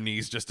Both their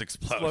knees just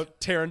explode.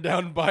 tearing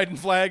down Biden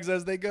flags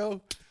as they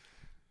go.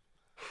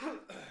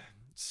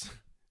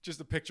 Just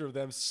a picture of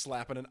them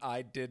slapping an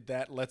 "I did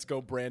that, let's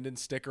go Brandon"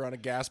 sticker on a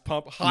gas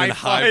pump, And then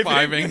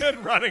high-fiving.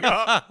 and running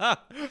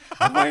up.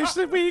 I wish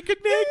that we could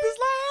make this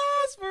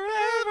last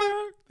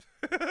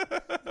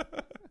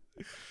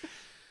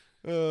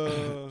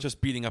forever.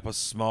 Just beating up a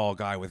small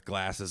guy with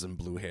glasses and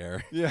blue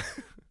hair. Yeah.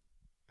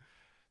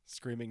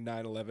 Screaming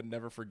 9/11,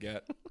 never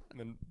forget. And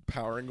then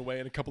powering away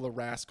in a couple of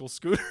rascal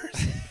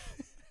scooters.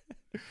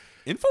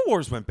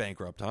 InfoWars went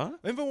bankrupt, huh?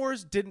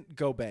 InfoWars didn't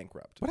go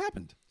bankrupt. What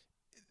happened?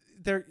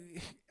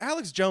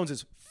 Alex Jones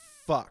is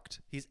fucked.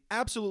 He's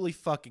absolutely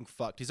fucking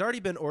fucked. He's already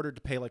been ordered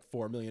to pay like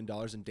 $4 million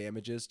in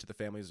damages to the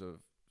families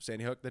of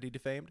Sandy Hook that he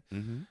defamed.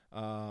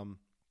 Mm-hmm.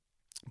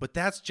 But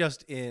that's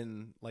just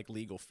in like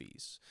legal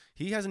fees.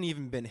 He hasn't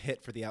even been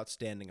hit for the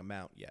outstanding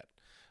amount yet.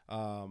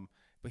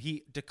 But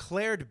he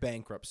declared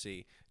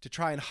bankruptcy to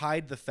try and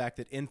hide the fact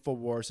that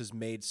InfoWars has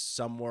made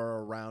somewhere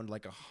around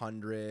like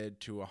 $100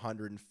 to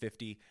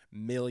 $150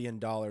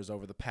 million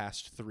over the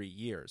past 3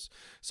 years.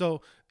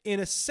 So in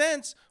a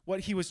sense,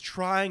 what he was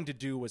trying to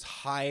do was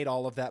hide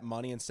all of that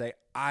money and say,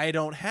 I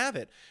don't have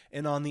it.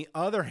 And on the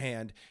other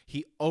hand,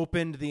 he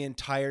opened the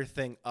entire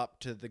thing up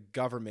to the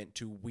government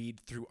to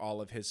weed through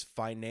all of his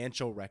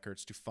financial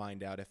records to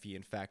find out if he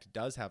in fact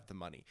does have the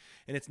money.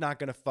 And it's not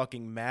going to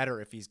fucking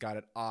matter if he's got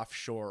it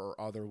offshore or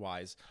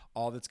otherwise.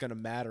 All that's going to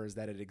matter is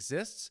that it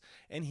exists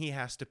and he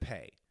has to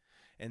pay.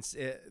 And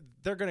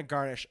they're going to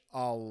garnish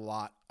a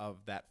lot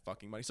of that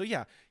fucking money. So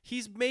yeah,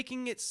 he's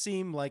making it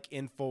seem like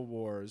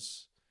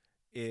InfoWars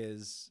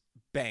is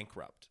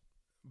bankrupt,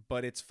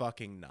 but it's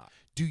fucking not.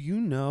 Do you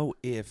know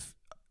if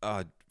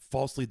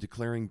falsely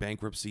declaring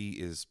bankruptcy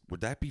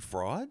would that be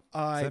fraud?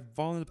 Does that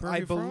fall in the purview I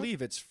of fraud?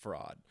 believe it's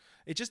fraud.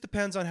 It just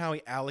depends on how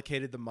he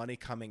allocated the money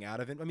coming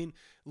out of it. I mean,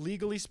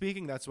 legally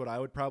speaking, that's what I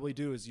would probably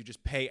do is you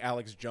just pay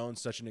Alex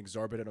Jones such an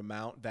exorbitant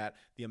amount that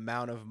the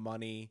amount of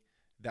money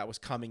that was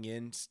coming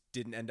in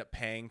didn't end up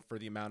paying for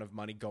the amount of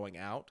money going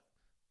out.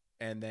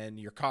 And then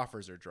your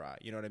coffers are dry.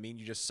 You know what I mean?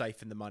 You just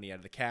siphon the money out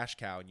of the cash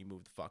cow and you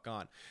move the fuck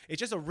on. It's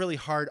just a really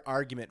hard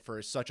argument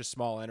for such a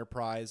small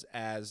enterprise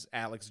as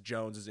Alex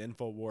Jones's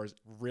InfoWars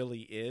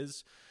really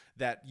is,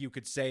 that you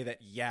could say that,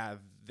 yeah,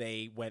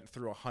 they went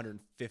through $150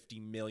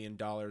 million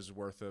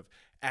worth of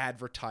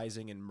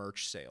advertising and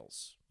merch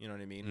sales. You know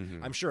what I mean?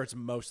 Mm-hmm. I'm sure it's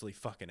mostly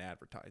fucking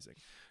advertising.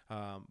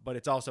 But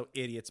it's also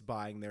idiots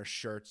buying their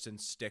shirts and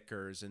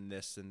stickers and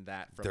this and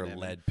that from Their them.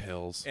 lead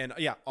pills. And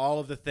yeah, all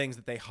of the things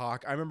that they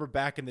hawk. I remember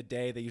back in the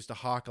day, they used to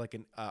hawk like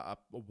a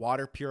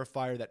water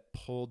purifier that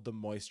pulled the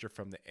moisture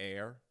from the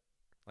air.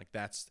 Like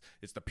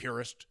it's the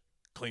purest,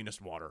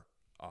 cleanest water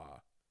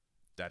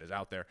that is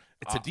out there.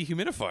 It's a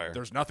dehumidifier.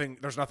 There's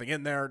nothing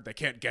in there. They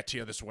can't get to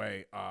you this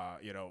way.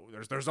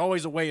 There's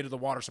always a way to the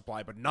water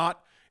supply, but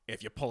not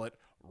if you pull it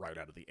right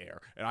out of the air.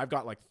 And I've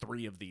got like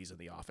 3 of these in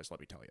the office, let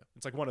me tell you.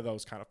 It's like one of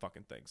those kind of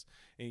fucking things.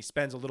 And he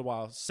spends a little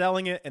while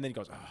selling it, and then he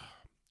goes,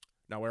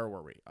 now where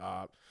were we?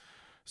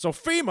 So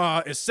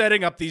FEMA is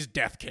setting up these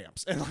death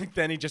camps. And like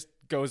then he just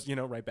goes,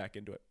 right back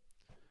into it.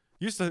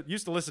 Used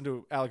to listen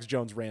to Alex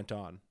Jones rant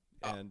on.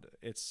 And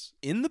it's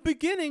in the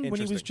beginning when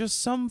he was interesting.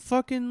 just some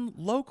fucking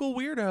local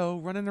weirdo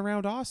running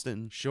around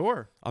Austin.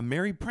 Sure. A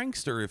merry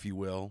prankster, if you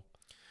will.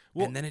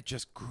 Well, and then it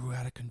just grew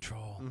out of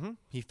control. Mm-hmm.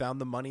 He found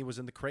the money was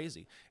in the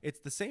crazy. It's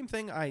the same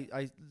thing.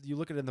 You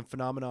look at it in the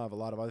phenomena of a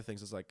lot of other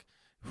things. It's like,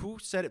 who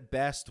said it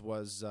best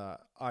was,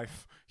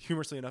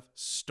 humorously enough,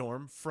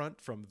 Stormfront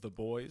from The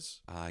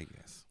Boys.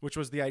 Yes. Which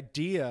was the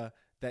idea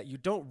that you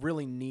don't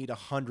really need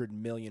 100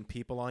 million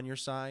people on your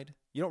side.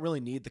 You don't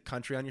really need the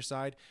country on your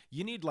side.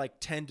 You need like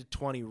 10 to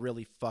 20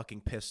 really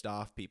fucking pissed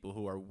off people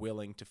who are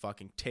willing to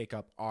fucking take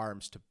up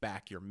arms to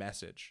back your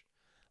message.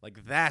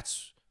 Like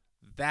that's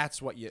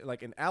what you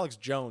like. And Alex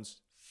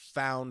Jones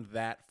found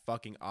that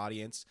fucking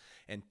audience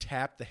and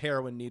tapped the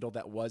heroin needle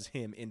that was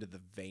him into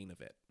the vein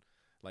of it.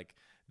 Like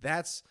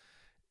that's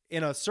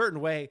in a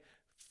certain way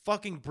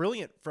fucking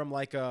brilliant from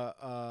like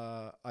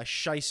a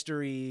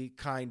shystery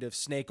kind of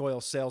snake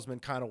oil salesman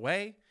kind of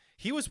way.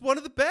 He was one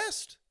of the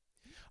best.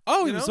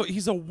 Oh,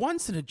 he's a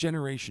once in a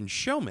generation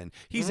showman.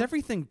 He's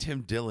everything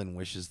Tim Dillon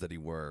wishes that he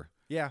were.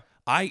 Yeah.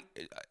 I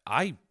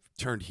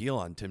turned heel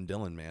on Tim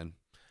Dillon, man.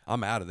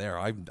 I'm out of there.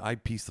 I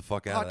pieced the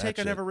fuck out Hot of that take,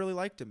 shit. I never really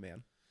liked him,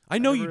 man. I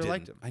know you really didn't.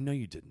 liked him. I know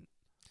you didn't.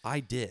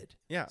 I did.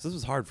 Yeah. So this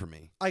was hard for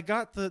me. I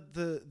got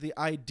the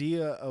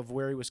idea of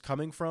where he was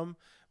coming from,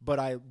 but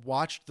I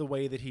watched the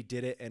way that he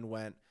did it and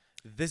went,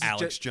 this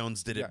Alex is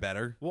Jones did it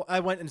better. Well,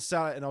 I went and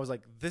saw it and I was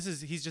like,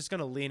 he's just going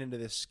to lean into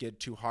this skid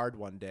too hard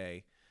one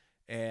day.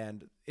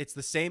 And it's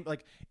the same,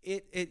 like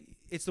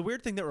it's the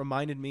weird thing that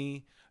reminded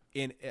me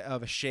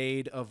of a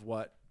shade of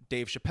what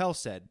Dave Chappelle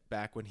said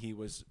back when he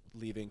was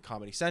leaving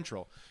Comedy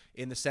Central,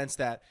 in the sense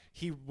that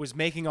he was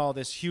making all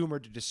this humor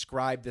to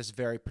describe this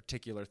very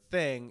particular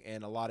thing,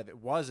 and a lot of it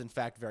was in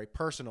fact very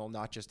personal,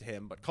 not just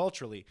him but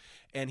culturally,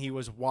 and he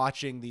was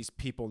watching these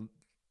people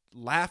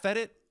laugh at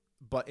it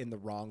but in the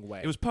wrong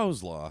way. It was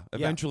Poe's Law. Yeah.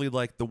 Eventually,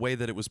 like the way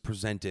that it was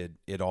presented,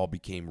 it all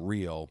became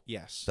real.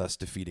 Yes. Thus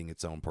defeating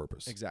its own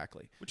purpose.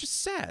 Exactly. Which is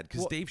sad because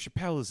Well, Dave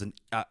Chappelle is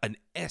an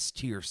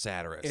S-tier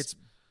satirist. It's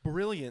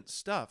brilliant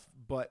stuff,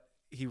 but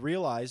he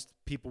realized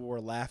people were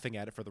laughing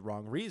at it for the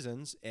wrong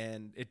reasons,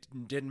 and it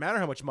didn't matter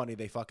how much money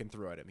they fucking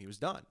threw at him. He was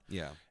done.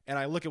 Yeah. And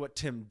I look at what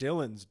Tim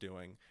Dillon's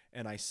doing,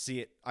 and I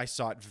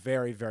saw it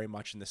very, very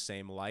much in the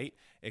same light,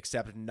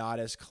 except not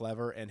as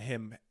clever, and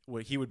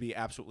he would be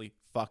absolutely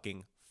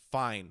fucking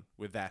fine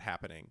with that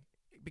happening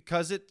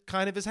because it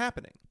kind of is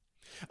happening.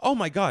 Oh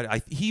my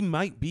God, he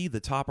might be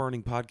the top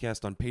earning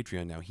podcast on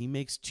Patreon now. He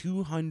makes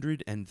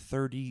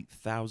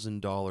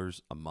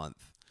 $230,000 a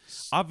month.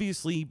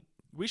 Obviously,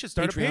 We should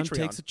start Patreon a Patreon.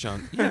 takes a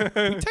chunk. Yeah,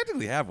 we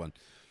technically have one.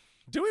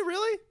 Do we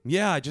really?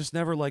 Yeah, I just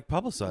never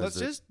publicized Let's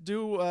it. just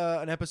do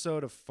an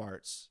episode of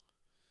farts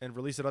and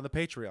release it on the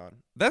Patreon.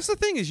 That's the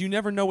thing, is you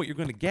never know what you're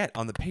going to get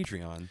on the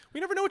Patreon. We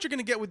never know what you're going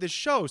to get with this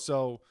show,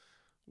 so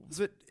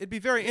it'd be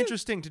very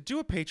interesting to do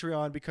a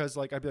Patreon because,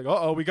 like, I'd be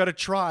like, we got to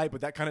try,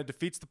 but that kind of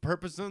defeats the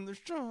purpose of the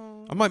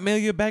show. I might mail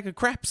you a bag of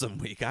crap some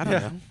week. I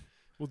don't know.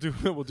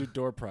 We'll do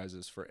door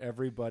prizes for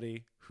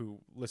everybody who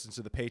listens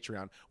to the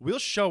Patreon. We'll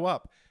show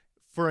up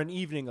for an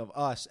evening of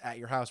us at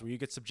your house where you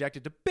get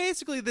subjected to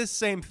basically this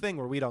same thing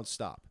where we don't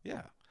stop.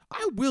 Yeah.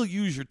 I will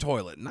use your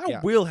toilet, and I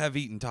Yeah. will have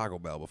eaten Taco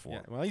Bell before.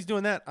 Yeah, while he's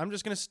doing that, I'm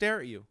just going to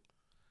stare at you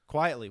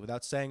quietly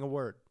without saying a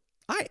word.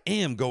 I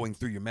am going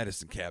through your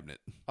medicine cabinet.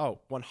 Oh,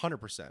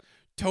 100%.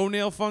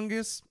 Toenail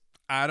fungus?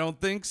 I don't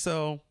think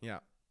so. Yeah.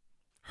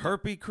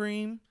 Herpes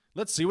cream?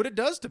 Let's see what it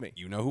does to me.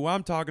 You know who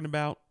I'm talking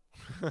about.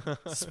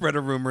 Spread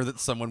a rumor that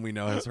someone we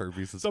know has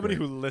herpes. It's Somebody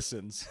great. who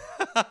listens.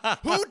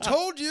 Who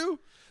told you?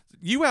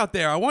 You out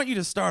there, I want you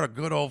to start a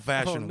good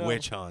old-fashioned no.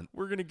 witch hunt.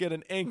 We're going to get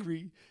an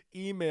angry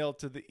email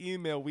to the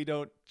email we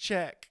don't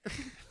check.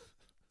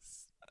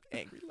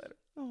 Angry letter.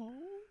 Oh.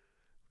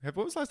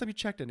 When was the last time you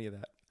checked any of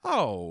that?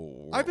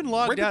 Oh. I've been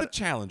logged right out. Did the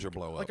Challenger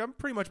blow up? Like, I'm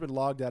pretty much been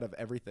logged out of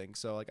everything.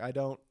 So, like, I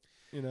don't,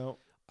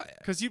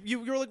 because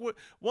you're like,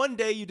 one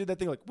day you did that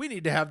thing like, we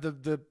need to have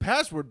the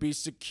password be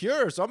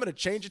secure. So I'm going to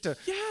change it to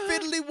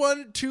fiddly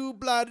 1 2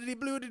 blah diddy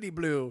blue diddy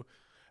blue.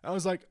 I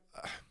was like,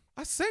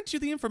 I sent you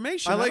the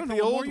information. I like don't know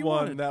the what more old you one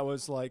wanted. that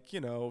was like,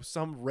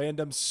 some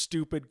random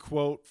stupid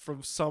quote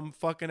from some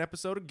fucking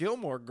episode of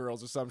Gilmore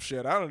Girls or some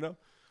shit. I don't know.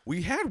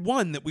 We had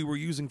one that we were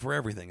using for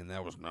everything, and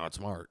that was not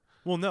smart.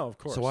 Well, no, of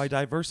course. So I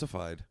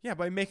diversified. Yeah,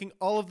 by making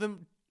all of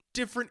them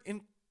different,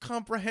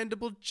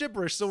 incomprehensible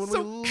gibberish. So when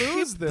we keep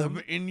lose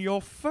them, in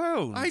your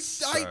phone,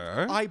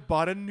 sir. I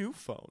bought a new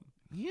phone.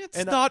 It's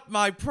and not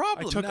my I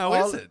problem took now,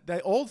 is it? the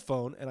old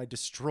phone and I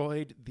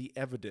destroyed the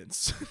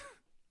evidence.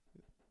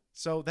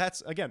 So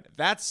that's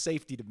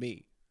safety to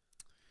me.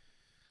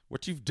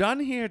 What you've done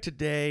here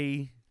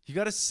today. You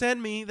got to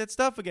send me that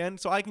stuff again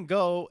so I can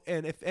go,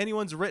 and if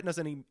anyone's written us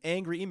any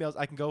angry emails,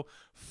 I can go,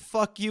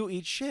 fuck you,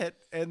 eat shit,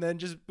 and then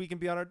we can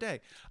be on our day.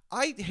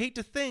 I hate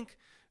to think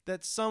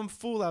that some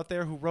fool out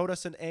there who wrote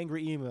us an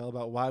angry email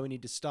about why we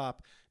need to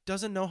stop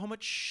doesn't know how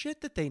much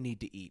shit that they need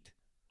to eat.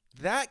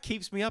 That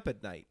keeps me up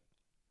at night.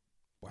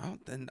 Well,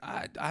 then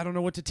I don't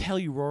know what to tell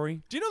you,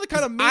 Rory. Do you know the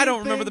kind of mean I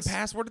don't remember the things-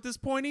 password at this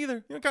point either.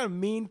 You know the kind of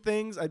mean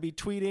things I'd be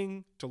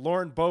tweeting to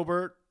Lauren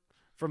Boebert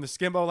from the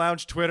Skimbo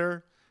Lounge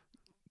Twitter?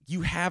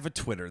 You have a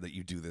Twitter that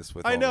you do this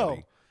with I know.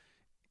 already.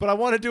 But I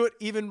want to do it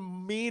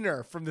even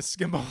meaner from the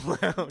Skimbo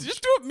Lounge.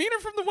 Just do it meaner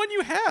from the one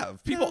you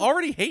have. People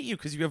already hate you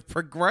because you have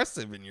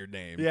progressive in your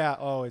name. Yeah.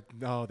 Oh,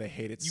 they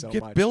hate it You so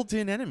get much.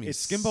 built-in enemies.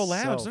 It's Skimbo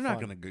Lounge, so they're not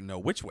fun. going to know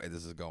which way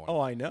this is going. Oh,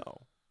 I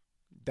know.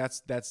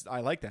 That's I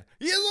like that.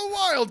 He is a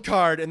wild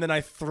card, and then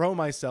I throw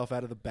myself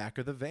out of the back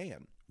of the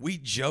van. We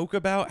joke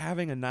about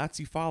having a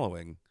Nazi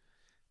following.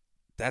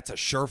 That's a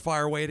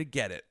surefire way to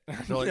get it.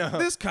 They're like, Yeah.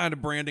 This kind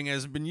of branding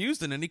hasn't been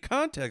used in any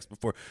context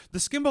before. The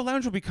Skimbo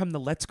Lounge will become the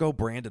Let's Go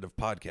branded of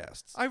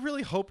podcasts. I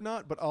really hope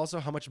not, but also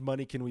how much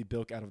money can we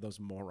bilk out of those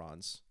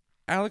morons?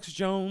 Alex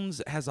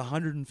Jones has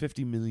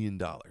 $150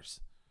 million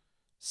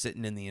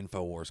sitting in the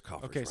InfoWars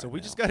coffers. Okay, so right we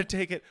now. just got to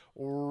take it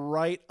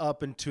right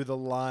up into the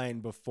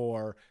line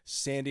before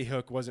Sandy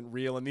Hook wasn't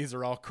real and these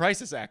are all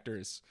crisis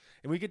actors.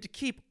 And we get to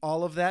keep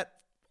all of that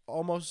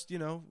almost,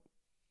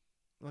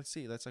 let's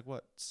see, that's like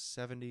what,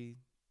 $75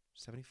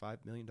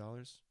 million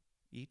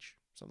each?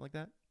 Something like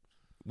that?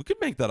 We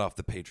could make that off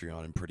the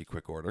Patreon in pretty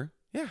quick order.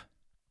 Yeah.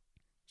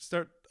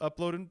 Start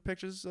uploading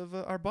pictures of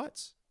our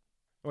butts.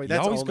 Oh, wait, You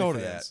that's always go to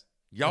OnlyFans. that.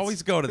 You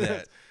always go to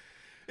that.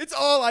 It's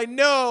all I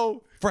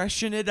know.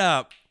 Freshen it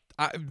up.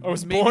 I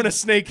was born a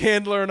snake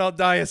handler and I'll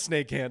die a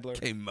snake handler.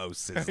 Okay, Mo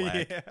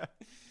Sislak. Yeah.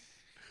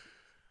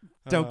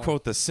 Don't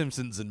quote The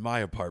Simpsons in my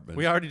apartment.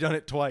 We already done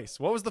it twice.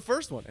 What was the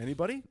first one?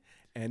 Anybody?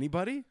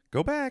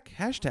 Go back.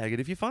 Hashtag it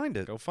if you find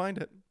it. Go find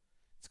it.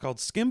 It's called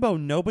Skimbo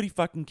Nobody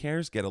Fucking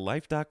Cares.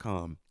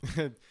 GetALife.com.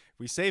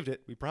 We saved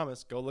it. We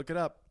promise. Go look it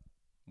up.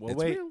 We'll It's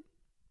wait. real.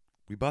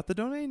 We bought the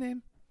domain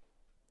name.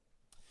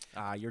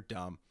 Ah, you're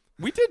dumb.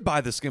 We did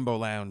buy the Skimbo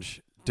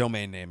Lounge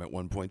domain name at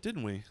one point,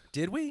 didn't we?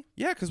 Did we?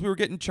 Yeah, because we were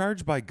getting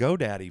charged by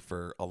GoDaddy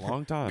for a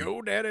long time.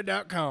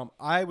 GoDaddy.com.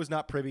 I was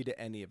not privy to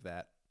any of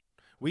that.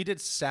 We did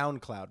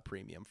SoundCloud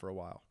Premium for a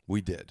while.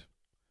 We did.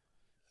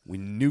 We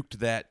nuked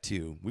that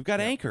too. We've got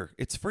Anchor.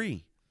 It's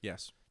free.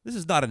 Yes. This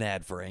is not an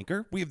ad for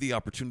Anchor. We have the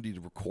opportunity to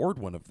record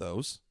one of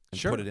those and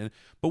Sure. put it in.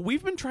 But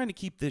we've been trying to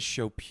keep this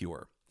show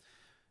pure.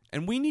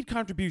 And we need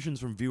contributions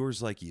from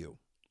viewers like you.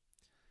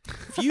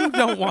 If you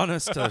don't want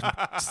us to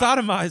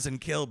sodomize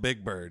and kill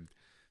Big Bird,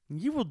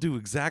 you will do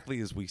exactly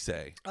as we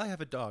say. I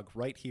have a dog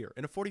right here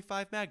in a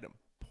 .45 Magnum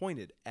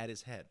pointed at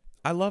his head.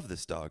 I love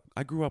this dog.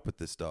 I grew up with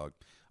this dog.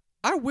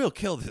 I will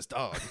kill this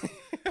dog.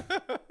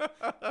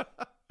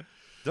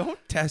 Don't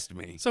test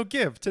me. So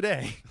give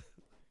today.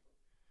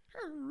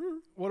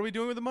 What are we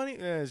doing with the money?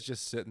 It's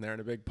just sitting there in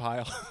a big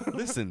pile.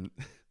 Listen,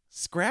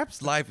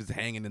 Scrap's life is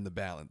hanging in the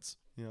balance.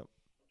 Yep.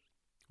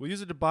 We'll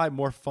use it to buy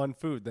more fun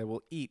food that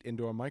we'll eat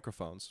into our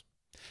microphones.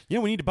 Yeah,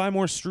 we need to buy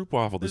more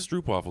Stroopwafel. The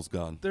Stroopwafel's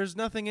gone. There's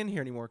nothing in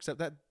here anymore except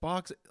that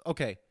box.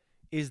 Okay,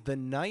 is the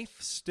knife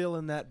still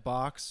in that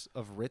box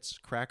of Ritz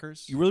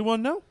crackers? You really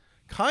want to know?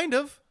 Kind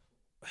of.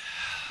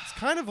 It's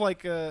kind of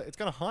like it's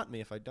gonna haunt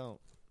me if I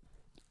don't.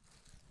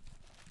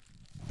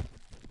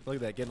 Look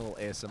at that, getting a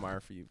little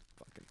ASMR for you.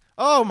 Fucking.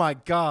 Oh my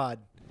God!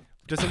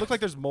 Does it look like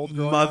there's mold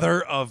growing?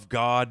 Mother of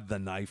God, the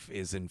knife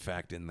is in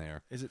fact in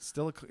there. Is it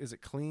still? Is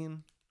it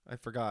clean? I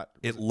forgot.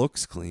 It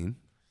looks clean.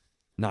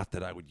 Not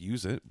that I would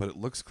use it, but it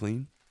looks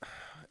clean.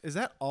 Is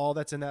that all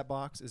that's in that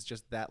box? Is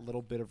just that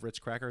little bit of Ritz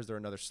cracker? Or is there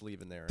another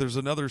sleeve in there? There's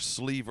another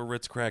sleeve of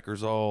Ritz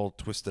crackers all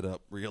twisted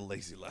up, real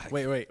lazy like.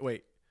 Wait.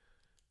 Okay.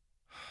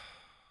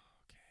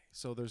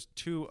 So there's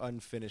 2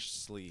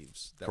 unfinished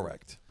sleeves.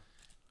 Correct.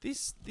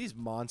 These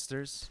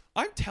monsters.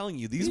 I'm telling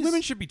you, these These-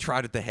 women should be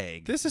tried at The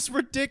Hague. This is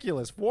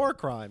ridiculous. War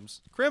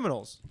crimes.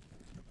 Criminals.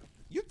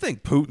 You'd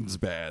think Putin's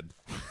bad.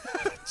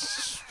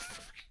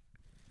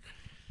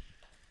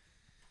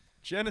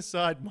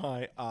 Genocide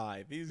my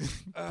eye.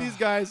 These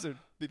guys are.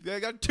 They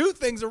got 2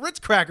 things of Ritz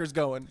crackers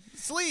going.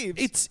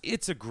 Sleeves.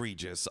 It's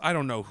egregious. I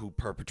don't know who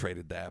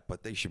perpetrated that,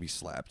 but they should be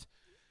slapped.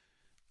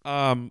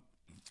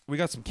 We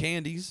got some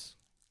candies.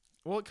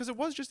 Well, because it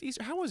was just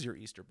Easter. How was your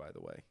Easter, by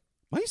the way?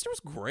 My Easter was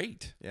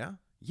great. Yeah.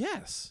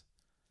 Yes.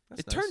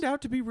 That's It nice. turned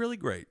out to be really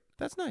great.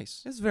 That's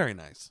nice. It's very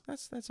nice.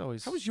 That's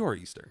always. How was your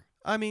Easter?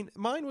 I mean,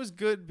 mine was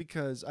good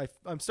because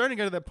I'm starting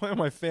to get to that point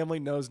where my family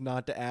knows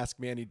not to ask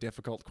me any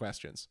difficult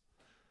questions.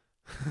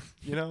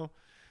 You know,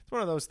 it's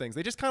one of those things.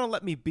 They just kind of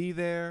let me be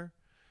there,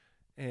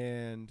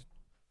 and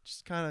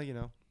just kind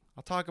of,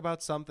 I'll talk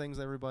about some things,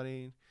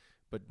 everybody,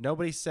 but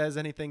nobody says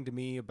anything to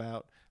me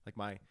about like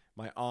my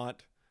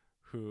aunt,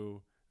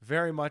 who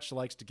very much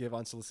likes to give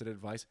unsolicited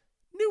advice,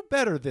 knew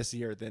better this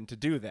year than to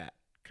do that,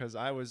 because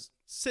I was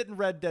sitting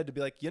red dead to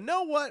be like, you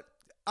know what?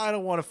 I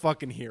don't want to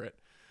fucking hear it.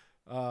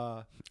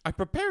 I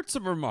prepared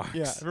some remarks.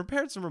 Yeah, I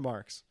prepared some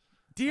remarks.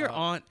 Dear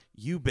Aunt,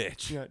 you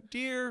bitch. Yeah,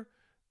 dear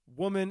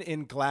woman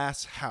in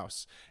glass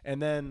house.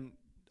 And then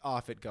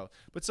off it goes.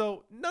 But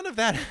so none of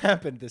that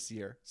happened this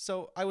year.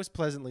 So I was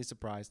pleasantly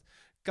surprised.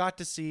 Got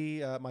to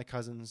see my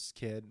cousin's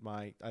kid,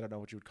 I don't know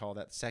what you would call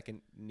that,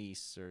 second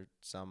niece or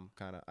some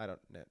kind of, I don't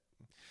know.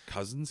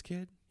 Cousin's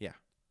kid? Yeah.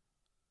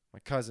 My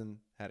cousin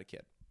had a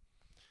kid.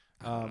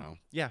 I don't know.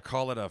 Yeah.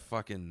 Call it a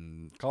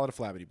fucking... Call it a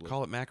Flabbity Blue.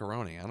 Call it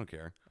macaroni. I don't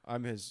care.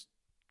 I'm his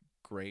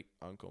great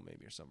uncle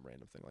maybe, or some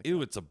random thing like Ew,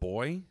 that. it's a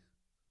boy?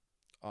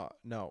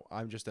 No,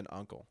 I'm just an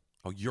uncle.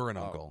 Oh, you're an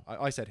uncle.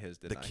 I said his,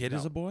 didn't I? The kid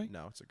is No. a boy?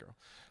 No, it's a girl.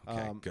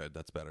 Okay, good.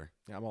 That's better.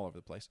 Yeah, I'm all over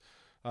the place.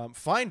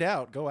 Find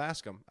out. Go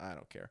ask him. I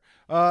don't care.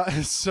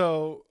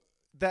 So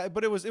that,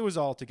 but it was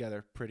all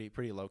together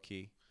pretty low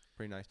key,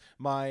 pretty nice.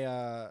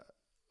 My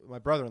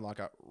brother-in-law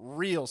got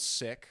real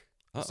sick,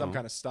 some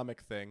kind of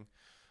stomach thing,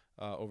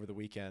 over the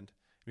weekend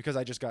because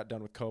I just got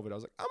done with COVID. I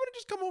was like, I'm gonna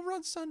just come over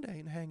on Sunday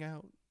and hang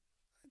out.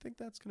 I think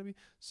that's gonna be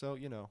so.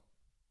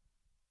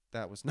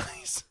 That was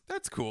nice.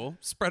 That's cool.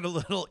 Spread a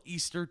little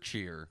Easter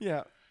cheer.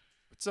 Yeah.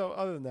 So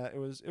other than that, it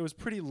was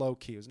pretty low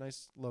key. It was a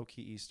nice low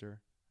key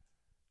Easter.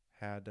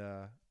 Had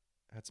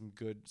some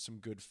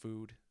good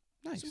food.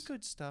 Nice. Some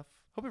good stuff.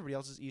 Hope everybody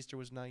else's Easter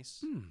was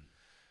nice.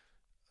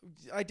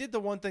 I did the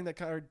one thing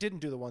didn't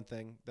do the one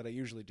thing that I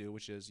usually do,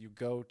 which is you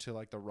go to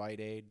like the Rite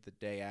Aid the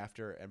day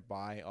after and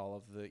buy all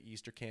of the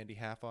Easter candy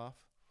half off.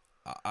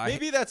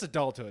 Maybe that's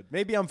adulthood.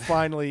 Maybe I'm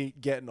finally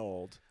getting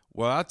old.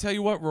 Well, I'll tell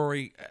you what,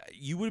 Rory,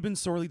 you would have been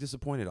sorely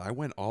disappointed. I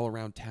went all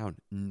around town,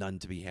 none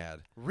to be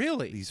had.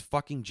 Really? These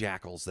fucking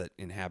jackals that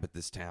inhabit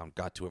this town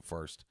got to it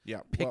first.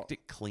 Yeah, Picked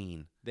it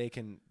clean. They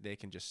can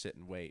just sit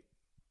and wait.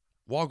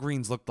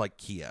 Walgreens looked like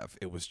Kiev.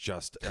 It was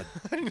just,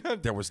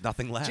 there was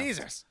nothing left.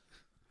 Jesus.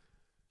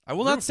 I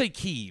will not say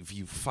Kiev,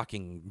 you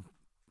fucking...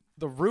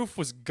 The roof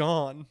was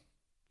gone.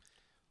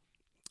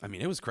 I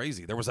mean, it was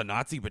crazy. There was a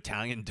Nazi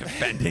battalion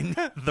defending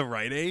the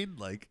Rite Aid.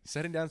 Like,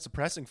 setting down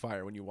suppressing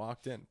fire when you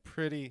walked in.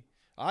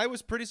 I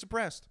was pretty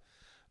suppressed.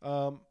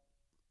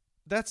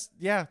 That's too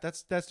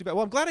bad.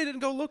 Well, I'm glad I didn't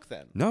go look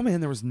then. no,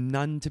 man, there was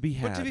none to be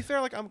had. But to be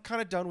fair, like I'm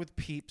kind of done with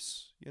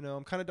Peeps.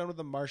 I'm kind of done with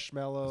the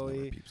marshmallow. I was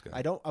never a Peeps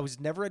guy. I was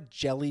never a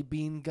jelly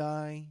bean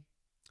guy.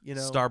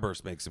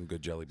 Starburst makes some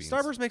good jelly beans.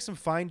 Starburst makes some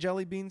fine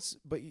jelly beans,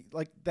 but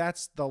like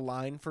that's the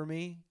line for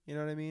me. You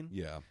know what I mean?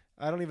 Yeah.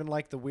 I don't even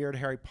like the weird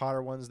Harry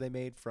Potter ones they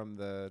made from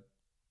the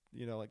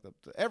like the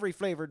every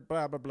flavored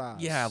blah blah blah.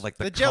 Yeah, like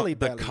the jelly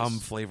the bellies. cum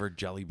flavored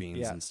jelly beans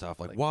Yeah. and stuff.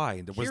 Like, Like,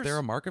 why? Was there here's-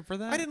 a market for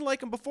that? I didn't like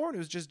them before, and it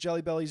was just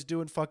Jelly Bellies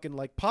doing fucking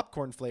like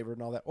popcorn flavored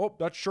and all that. Oh,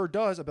 that sure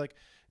does. I'd be like,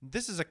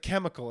 this is a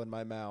chemical in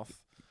my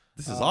mouth.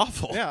 This is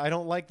awful. Yeah, I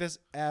don't like this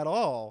at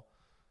all.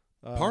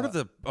 Part of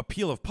the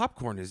appeal of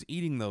popcorn is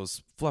eating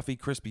those fluffy,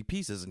 crispy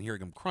pieces and hearing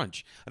them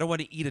crunch. I don't want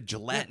to eat a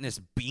gelatinous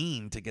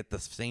bean to get the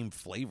same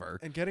flavor.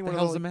 And getting the one of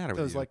hell's those, the matter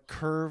those with you? like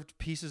curved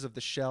pieces of the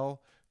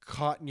shell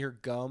caught in your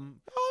gum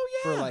Oh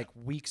for yeah, like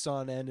weeks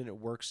on end, and it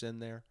works in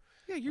there.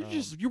 yeah.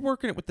 You're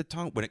working it with the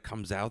tongue when it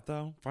comes out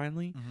though.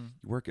 Finally,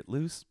 you work it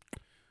loose.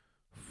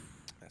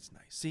 That's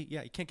nice. See,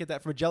 yeah, you can't get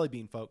that from a jelly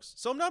bean, folks.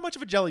 So I'm not much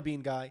of a jelly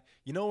bean guy.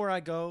 You know where I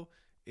go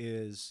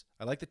is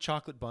I like the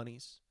chocolate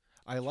bunnies.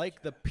 I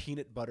like the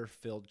peanut butter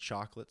filled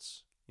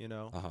chocolates.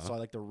 Uh-huh. So I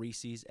like the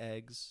Reese's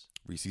eggs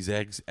Reese's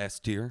eggs S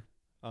tier.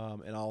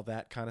 and all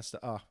that kind of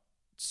stuff.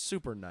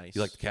 Super nice.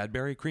 You like the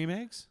Cadbury cream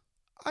eggs?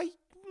 I'm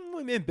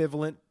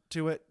ambivalent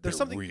to it. There's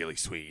something really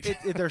sweet.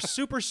 they're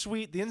super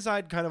sweet. The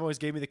inside kind of always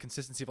gave me the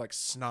consistency of like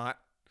snot,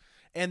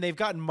 and they've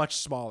gotten much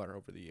smaller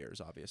over the years.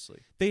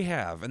 Obviously, They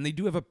have, and they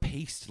do have a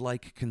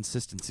paste-like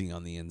consistency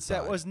on the inside.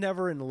 that was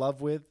never in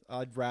love with.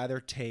 I'd rather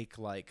take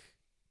like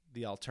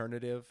the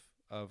alternative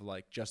of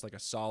like just like a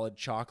solid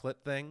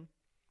chocolate thing.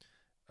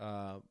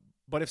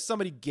 But if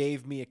somebody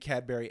gave me a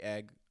Cadbury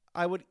egg,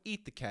 I would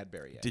eat the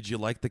Cadbury egg. Did you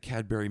like the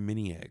Cadbury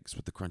mini eggs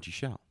with the crunchy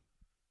shell?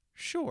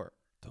 Sure.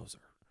 Those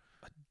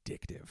are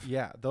addictive.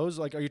 Yeah, those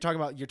like you're talking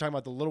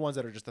about the little ones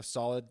that are just a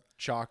solid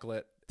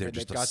chocolate. They're and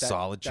just they've a got that-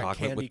 solid that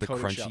chocolate with the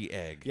candy-coated crunchy shell.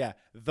 egg. Yeah,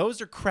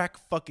 those are crack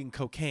fucking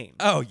cocaine.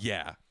 Oh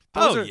yeah.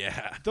 Those Oh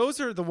are,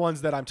 Those are the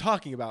ones that I'm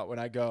talking about when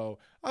I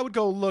would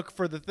go look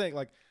for the thing.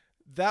 Like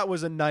that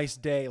was a nice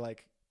day.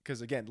 Like,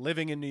 cause again,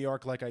 living in New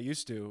York, like I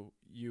used to,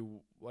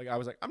 I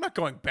was like, I'm not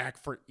going back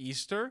for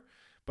Easter,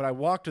 but I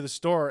walked to the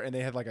store and they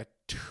had like a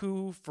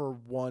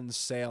 2-for-1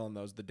 sale on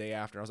those the day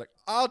after. I was like,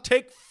 I'll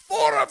take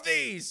 4 of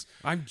these.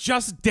 I'm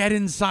just dead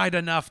inside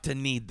enough to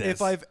need this.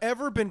 If I've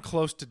ever been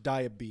close to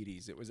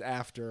diabetes, it was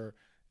after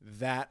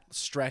that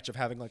stretch of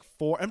having like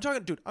 4. I'm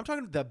talking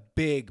the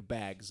big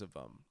bags of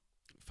them.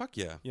 Fuck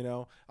yeah.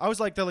 I was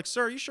like, they're like,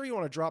 sir, are you sure you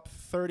want to drop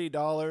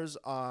 $30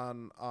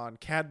 on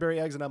Cadbury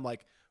eggs? And I'm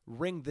like,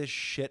 ring this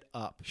shit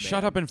up.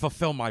 Shut man. up and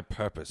fulfill my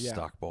purpose, Yeah.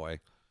 stock boy.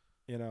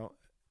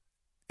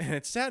 And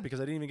it's sad because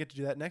I didn't even get to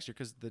do that next year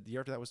because the year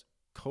after that was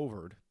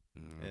COVID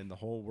and the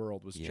whole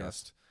world was Yes.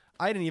 just,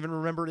 I didn't even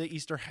remember that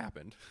Easter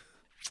happened.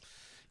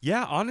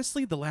 Yeah,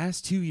 honestly, the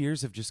last 2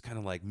 years have just kind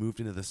of like moved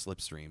into the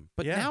slipstream.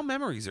 But Yeah. now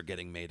memories are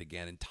getting made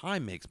again, and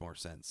time makes more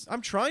sense.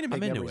 I'm trying to make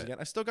I'm into memories it. again.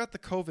 I still got the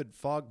COVID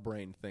fog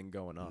brain thing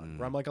going on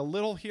where I'm like a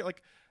little here,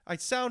 like I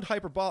sound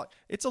hyperbolic.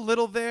 It's a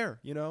little there,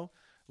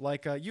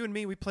 like you and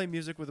me, we play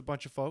music with a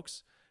bunch of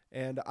folks.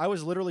 And I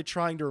was literally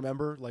trying to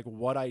remember like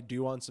what I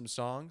do on some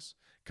songs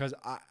because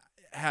I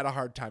had a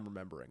hard time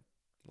remembering.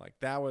 Like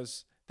that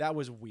was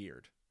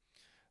weird.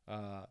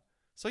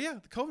 So yeah,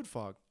 the COVID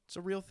fog. It's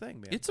a real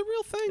thing, man. It's a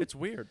real thing. It's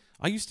weird.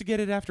 I used to get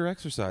it after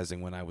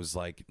exercising when I was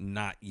like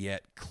not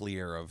yet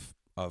clear of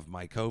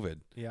my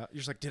COVID. Yeah, you're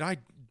just like, did I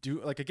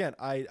do like again?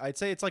 I'd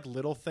say it's like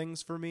little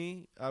things for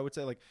me. I would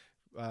say like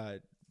I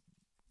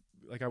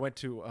went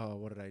to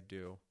what did I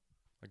do?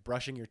 Like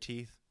brushing your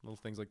teeth, little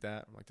things like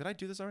that. I'm like, did I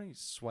do this already? You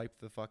swipe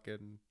the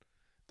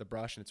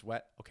brush and it's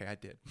wet. Okay, I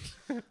did.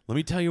 Let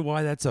me tell you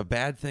why that's a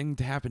bad thing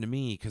to happen to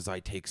me, because I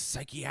take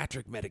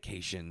psychiatric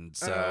medication.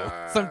 So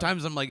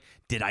sometimes I'm like,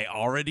 did I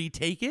already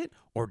take it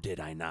or did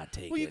I not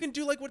take Well, it? you can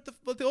do like what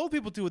the old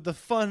people do with the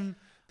fun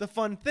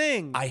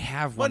thing. I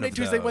have one Monday, of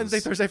Tuesday, those. Wednesday,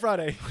 Thursday,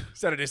 Friday,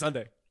 Saturday,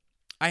 Sunday.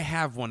 I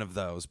have one of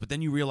those, but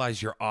then you realize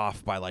you're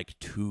off by like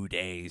 2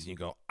 days and you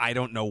go, I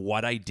don't know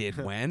what I did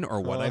when or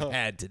what I've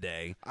had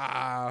today.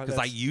 Because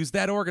I use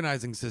that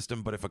organizing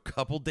system, but if a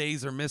couple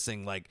days are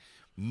missing, like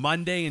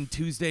Monday and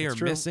Tuesday are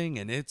true. missing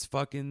and it's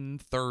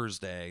fucking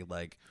Thursday,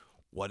 like,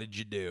 what did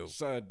you do?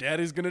 So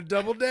Daddy's gonna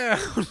double down.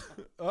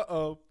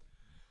 Uh-oh.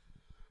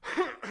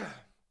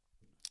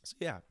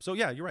 So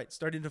yeah, you're right.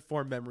 Starting to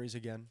form memories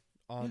again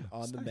on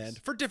the mend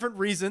for different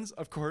reasons,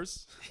 of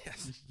course.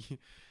 Yes.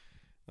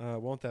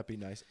 Won't that be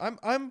nice?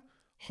 I'm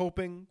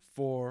hoping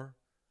for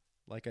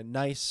like a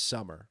nice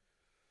summer.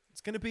 It's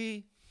gonna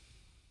be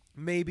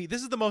maybe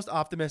this is the most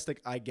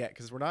optimistic I get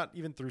because we're not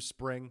even through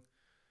spring.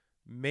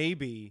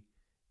 Maybe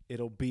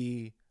it'll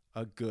be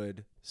a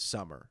good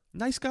summer.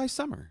 Nice guy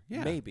summer.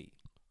 Yeah. Maybe.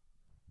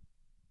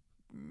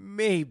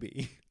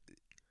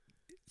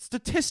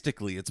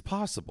 Statistically, it's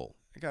possible.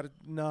 I gotta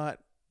not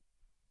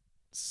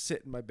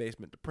sit in my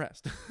basement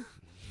depressed.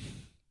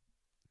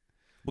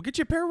 We'll get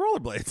you a pair of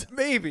rollerblades.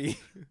 Maybe.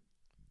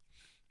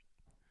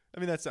 I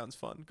mean, that sounds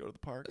fun. Go to the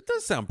park. It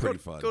does sound pretty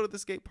Go fun. to the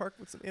skate park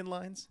with some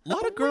inlines. A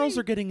lot of girls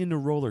are getting into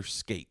roller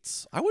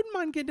skates. I wouldn't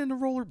mind getting into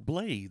roller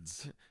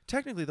blades.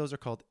 Technically, those are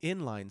called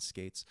inline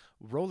skates.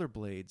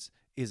 Rollerblades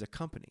is a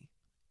company.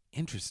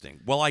 Interesting.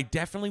 Well, I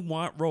definitely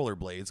want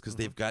rollerblades because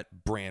they've got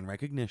brand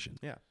recognition.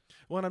 Yeah.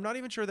 Well, and I'm not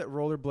even sure that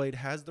rollerblade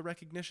has the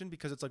recognition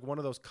because it's like one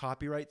of those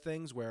copyright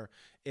things where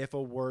if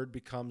a word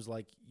becomes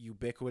like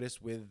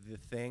ubiquitous with the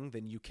thing,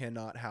 then you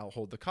cannot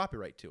hold the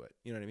copyright to it.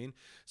 You know what I mean?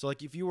 So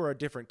like if you were a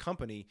different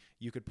company,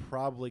 you could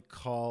probably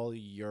call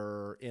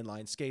your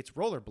inline skates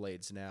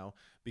rollerblades now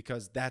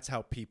because that's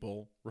how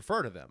people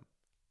refer to them.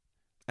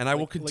 And I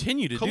will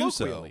continue to do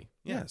so. colloquially.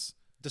 Yeah. Yes.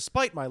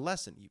 Despite my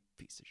lesson, you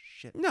piece of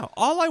shit. No,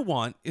 all I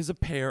want is a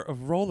pair of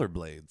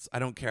rollerblades. I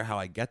don't care how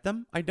I get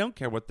them. I don't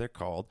care what they're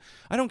called.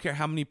 I don't care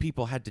how many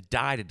people had to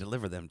die to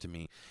deliver them to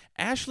me.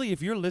 Ashley,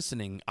 if you're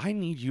listening, I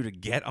need you to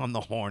get on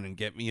the horn and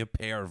get me a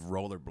pair of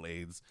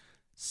rollerblades.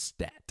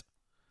 Stat.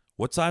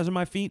 What size are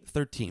my feet?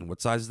 13.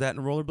 What size is that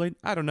in a rollerblade?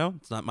 I don't know.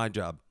 It's not my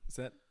job. Is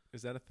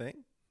that a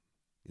thing?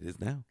 It is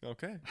now.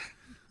 Okay.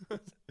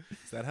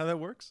 Is that how that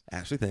works?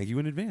 Ashley, thank you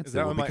in advance. Is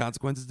There that will what be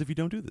consequences if you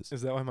don't do this.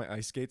 Is that why my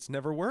ice skates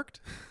never worked?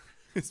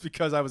 It's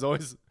because I was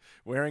always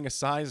wearing a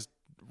size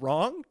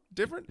wrong,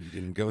 different. You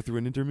didn't go through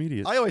an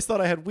intermediate. I always thought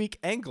I had weak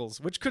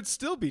ankles, which could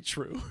still be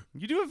true.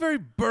 You do a very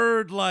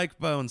bird-like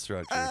bone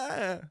structure.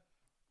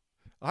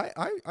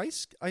 I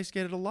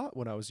skated a lot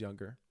when I was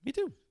younger. Me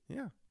too.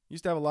 Yeah.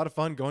 Used to have a lot of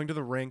fun going to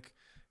the rink,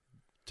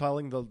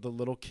 telling the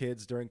little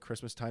kids during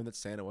Christmas time that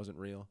Santa wasn't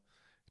real,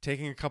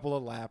 taking a couple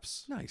of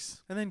laps,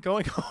 Nice. and then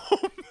going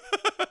home.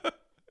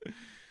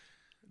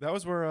 That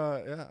was where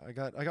I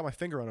got my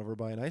finger run over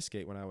by an ice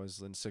skate when I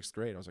was in 6th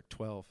grade. I was like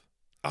 12.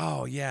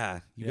 Oh, yeah.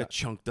 You Yeah. got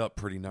chunked up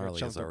pretty gnarly,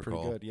 Chunked as I up pretty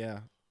recall. good,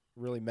 yeah.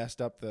 Really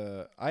messed up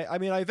the. I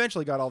mean, I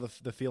eventually got all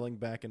the feeling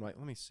back in my.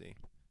 Let me see.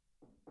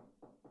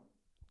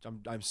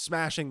 I'm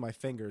smashing my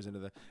fingers into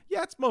the.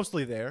 Yeah, it's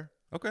mostly there.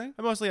 Okay.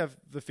 I mostly have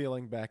the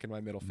feeling back in my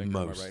middle finger,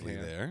 on my right Mostly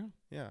hand. there.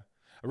 Yeah,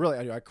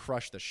 I do. I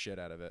crushed the shit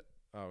out of it.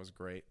 Oh, it was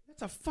great.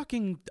 That's a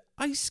fucking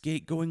ice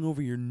skate going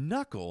over your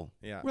knuckle.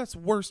 Yeah. Well, that's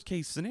worst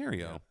case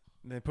scenario. Yeah.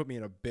 And they put me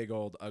in a big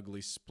old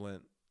ugly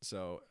splint,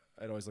 so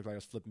it always looked like I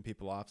was flipping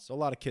people off. So a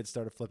lot of kids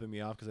started flipping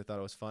me off because they thought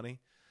it was funny.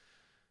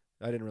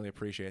 I didn't really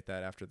appreciate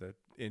that after the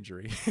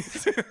injury.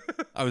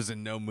 I was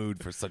in no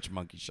mood for such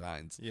monkey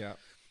shines. Yeah.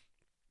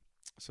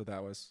 So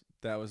that was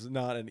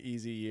not an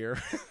easy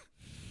year.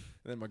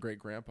 And then my great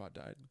grandpa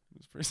died. It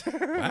was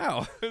pretty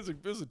Wow.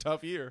 it was a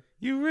tough year.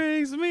 You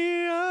raise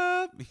me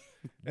up.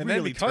 And really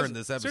then because, turned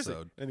this seriously,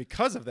 episode. and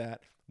because of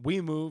that, we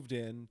moved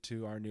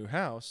into our new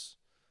house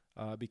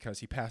because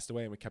he passed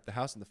away and we kept the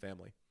house in the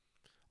family.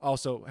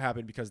 Also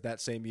happened because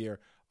that same year,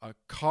 a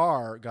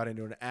car got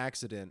into an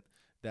accident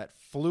that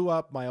flew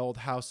up my old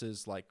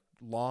house's like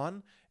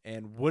lawn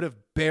and would have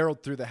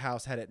barreled through the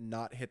house had it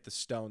not hit the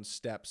stone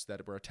steps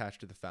that were attached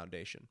to the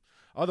foundation.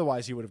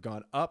 Otherwise, he would have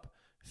gone up,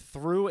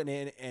 through and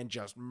in, and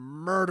just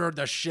murdered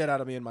the shit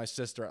out of me and my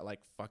sister at like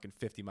fucking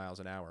 50 miles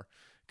an hour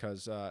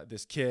because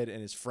this kid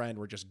and his friend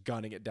were just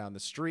gunning it down the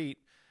street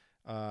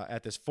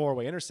at this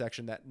 4-way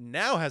intersection that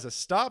now has a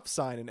stop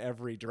sign in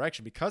every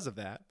direction because of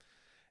that.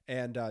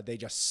 And they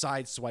just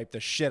sideswiped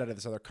the shit out of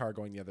this other car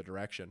going the other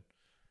direction.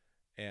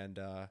 And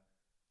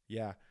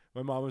yeah,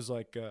 my mom was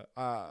like,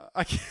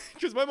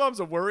 because my mom's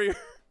a worrier.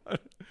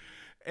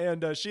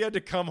 And she had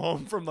to come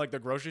home from like the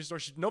grocery store.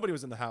 Nobody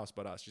was in the house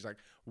but us. She's like,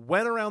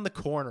 went around the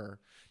corner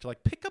to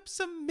like pick up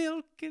some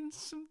milk and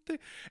something,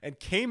 and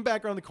came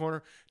back around the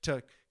corner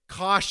to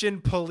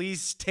caution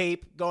police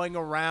tape going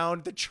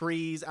around the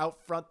trees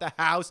out front the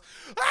house.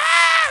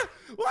 Ah!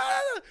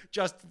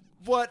 Just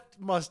what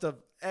must have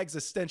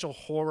existential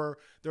horror.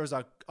 There was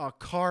a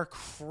car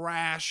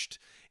crashed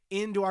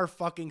into our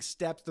fucking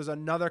steps. There's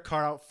another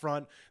car out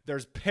front.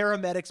 There's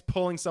paramedics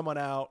pulling someone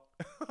out.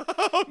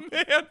 Oh,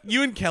 man.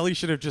 You and Kelly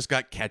should have just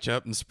got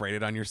ketchup and sprayed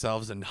it on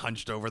yourselves and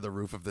hunched over the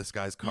roof of this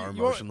guy's car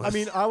motionless. I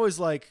mean, I was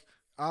like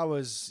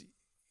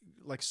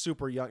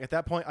super young. At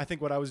that point, I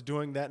think what I was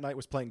doing that night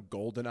was playing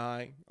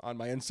GoldenEye on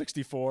my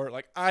N64.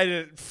 Like,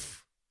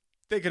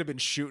 they could have been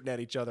shooting at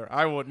each other.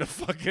 I wouldn't have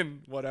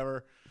fucking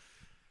whatever.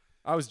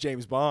 I was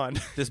James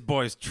Bond. This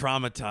boy's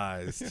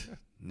traumatized.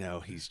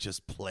 No, he's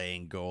just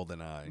playing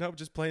GoldenEye. No,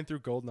 just playing through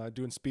GoldenEye,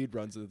 doing speed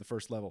runs at the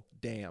first level.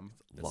 Damn.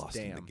 That's Lost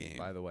in damn, the game.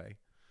 by the way.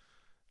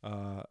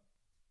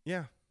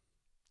 Yeah.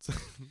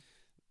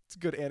 It's a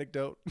good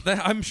anecdote.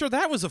 I'm sure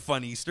that was a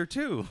fun Easter,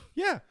 too.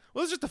 Yeah.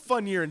 Well, it was just a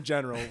fun year in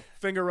general.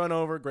 Finger run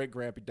over. Great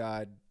grandpa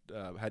died.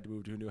 Had to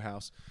move to a new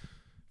house.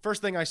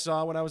 First thing I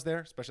saw when I was there,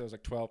 especially I was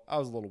like 12, I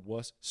was a little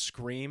wuss.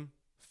 Scream.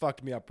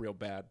 Fucked me up real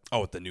bad.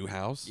 Oh, at the new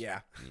house?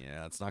 Yeah.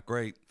 Yeah, it's not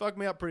great. Fucked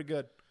me up pretty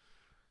good.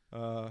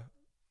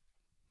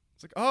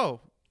 It's like, oh.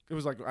 It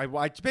was like, I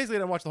basically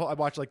didn't watch the whole, I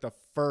watched like the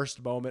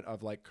first moment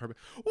of like her,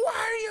 why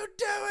are you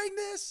doing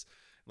this?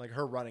 Like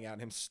her running out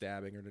and him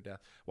stabbing her to death.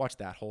 Watch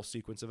that whole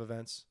sequence of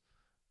events.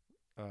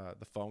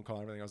 The phone call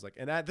and everything. I was like,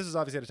 and this is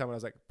obviously at a time when I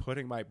was like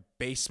putting my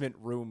basement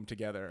room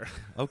together.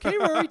 Okay,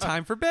 Rory,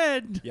 time for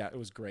bed. Yeah, it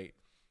was great.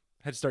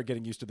 Had to start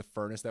getting used to the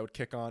furnace that would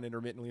kick on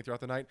intermittently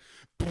throughout the night.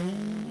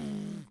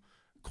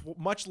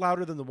 Much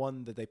louder than the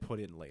one that they put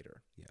in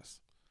later.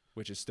 Yes.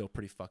 Which is still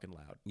pretty fucking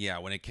loud. Yeah,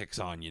 when it kicks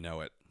on, you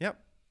know it. Yep.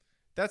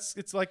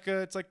 It's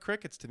like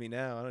crickets to me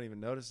now. I don't even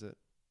notice it.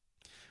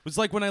 It was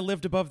like when I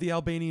lived above the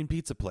Albanian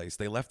pizza place.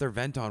 They left their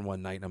vent on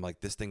one night, and I'm like,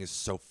 this thing is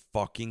so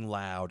fucking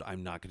loud,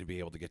 I'm not going to be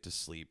able to get to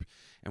sleep.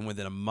 And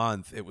within a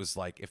month, it was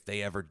like, if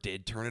they ever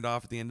did turn it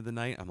off at the end of the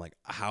night, I'm like,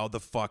 how the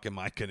fuck am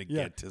I going to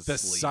get to the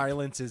sleep?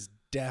 silence is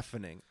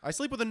deafening. I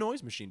sleep with a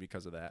noise machine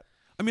because of that.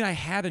 I mean, I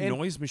had a And-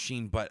 noise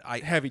machine, but I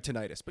Heavy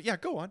tinnitus. But yeah,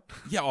 go on.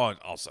 yeah, I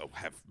also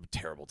have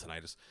terrible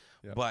tinnitus.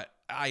 Yeah. But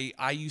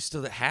I used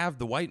to have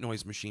the white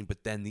noise machine,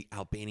 but then the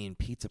Albanian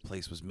pizza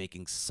place was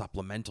making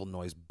supplemental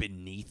noise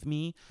beneath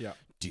me. Yeah.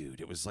 Dude,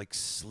 it was like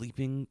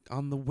sleeping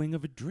on the wing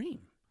of a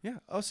dream. Yeah.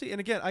 Oh, see, and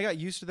again, I got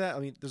used to that. I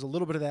mean, there's a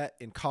little bit of that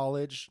in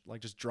college,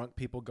 like just drunk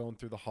people going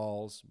through the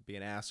halls,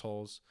 being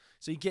assholes.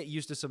 So you get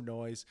used to some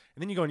noise,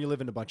 and then you go and you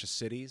live in a bunch of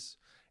cities,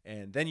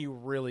 and then you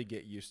really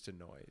get used to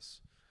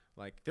noise.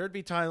 Like there'd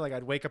be times like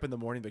I'd wake up in the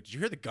morning, like, did you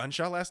hear the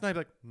gunshot last night? I'd be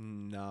like,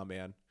 nah,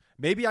 man.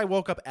 Maybe I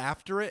woke up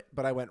after it,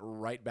 but I went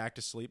right back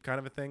to sleep, kind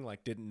of a thing.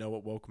 Like didn't know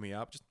what woke me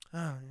up. Just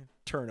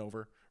turn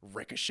over,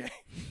 ricochet,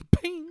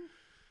 ping.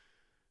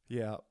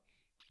 Yeah,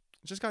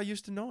 just got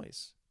used to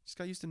noise. Just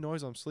got used to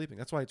noise while I'm sleeping.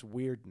 That's why it's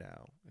weird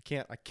now.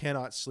 I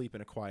cannot sleep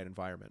in a quiet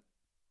environment.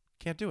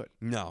 Can't do it.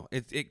 No,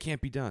 it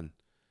can't be done.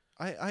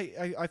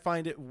 I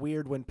find it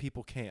weird when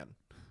people can.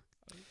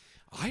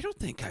 I don't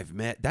think I've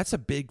met. That's a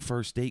big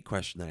first date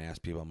question that I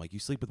ask people. I'm like, you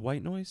sleep with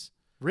white noise?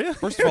 Really?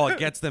 First of all, it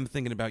gets them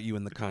thinking about you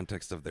in the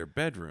context of their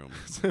bedroom.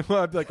 Well,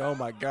 I'd be like, oh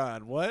my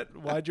God, what?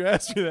 Why'd you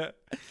ask me that?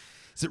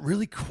 Is it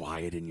really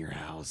quiet in your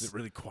house? Is it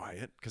really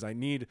quiet? Because I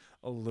need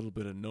a little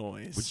bit of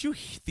noise. Would you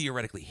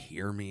theoretically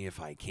hear me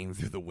if I came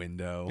through the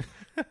window?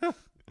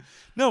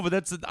 No, but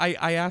that's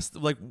I asked,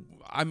 like,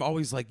 I'm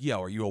always like,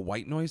 yo, are you a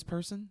white noise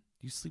person?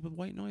 Do you sleep with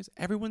white noise?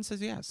 Everyone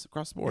says yes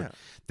across the board. Yeah.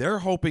 They're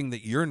hoping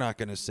that you're not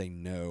going to say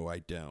no, I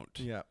don't.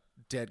 Yeah,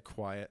 dead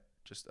quiet.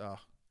 Just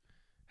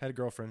had a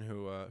girlfriend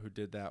who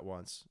did that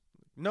once.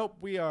 Nope,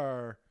 we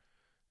are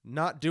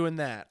not doing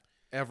that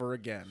ever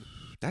again.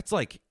 That's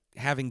like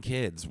having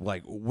kids.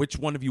 Like, which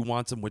one of you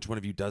wants them? Which one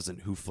of you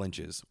doesn't? Who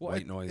flinches? Well,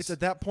 white noise. It's at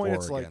that point. or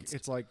It's like against?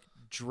 it's like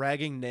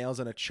dragging nails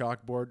on a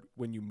chalkboard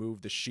when you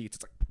move the sheets.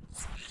 It's like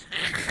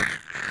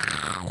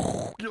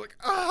you're like,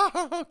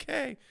 oh,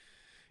 okay.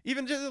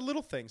 Even just the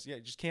little things. Yeah,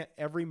 you just can't.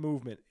 Every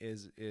movement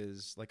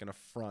is like an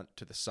affront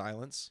to the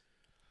silence.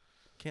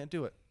 Can't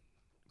do it.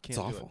 Can't It's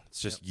do awful. it. It's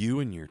just you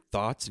and your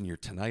thoughts and your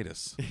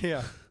tinnitus.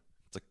 Yeah.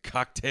 It's a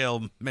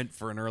cocktail meant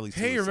for an early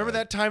Hey, remember suicide.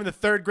 that time in the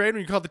 3rd grade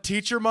when you called the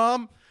teacher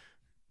mom?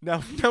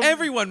 Now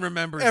Everyone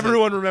remembers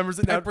everyone it. remembers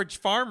it. Now, Pepperidge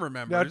Farm now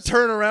remembers.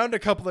 turn around a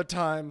couple of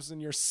times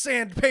and your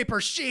sandpaper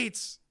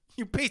sheets.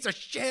 You piece of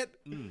shit.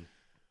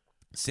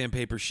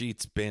 Sandpaper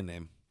Sheets, band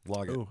name.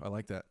 Log it. Oh, I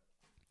like that.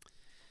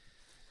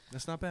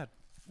 That's not bad.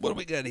 What do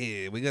we got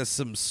here? We got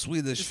some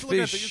Swedish Just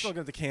looking, fish.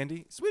 at the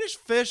candy. Swedish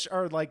fish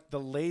are like the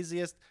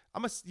laziest.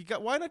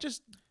 Why not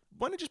just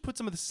put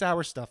some of the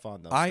sour stuff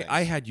on those? I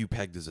things? had you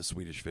pegged as a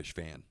Swedish Fish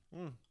fan.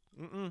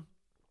 I'm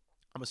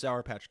a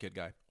Sour Patch Kid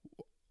guy.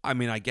 I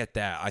mean, I get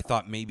that. I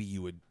thought maybe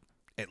you would.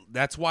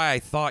 That's why I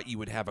thought you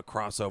would have a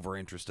crossover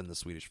interest in the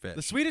Swedish Fish.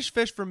 The Swedish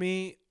Fish for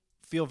me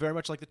feel very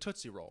much like the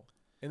Tootsie Roll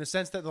in the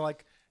sense that they're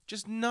like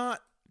just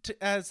not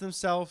as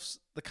themselves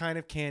the kind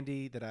of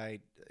candy that I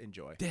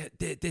enjoy.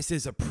 This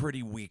is a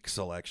pretty weak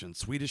selection.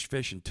 Swedish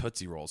Fish and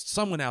Tootsie Rolls.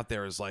 Someone out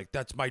there is like,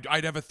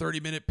 I'd have a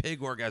 30-minute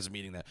pig orgasm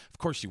eating that. Of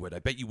course you would. I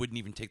bet you wouldn't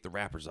even take the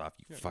wrappers off,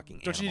 you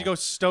fucking Don't you need to animal. go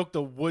stoke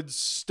the wood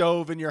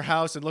stove in your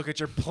house and look at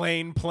your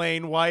plain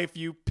wife,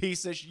 you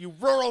piece of you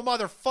rural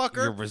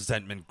motherfucker? Your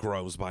resentment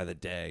grows by the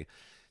day.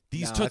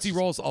 These No, Tootsie that's-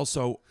 Rolls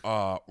also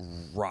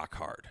rock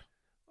hard.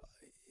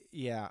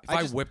 Yeah. If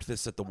I whipped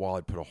this at the wall,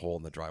 I'd put a hole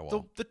in the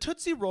drywall. The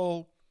Tootsie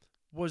Roll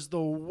was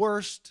the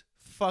worst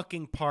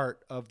fucking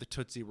part of the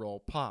Tootsie Roll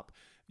pop.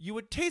 You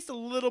would taste a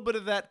little bit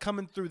of that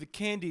coming through the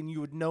candy, and you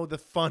would know the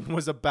fun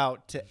was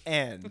about to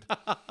end.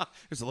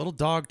 There's a little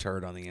dog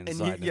turd on the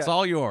inside. And yeah. It's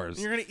all yours.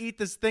 You're gonna eat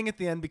this thing at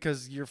the end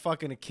because you're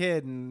fucking a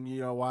kid, and you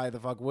know why the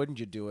fuck wouldn't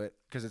you do it?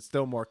 Because it's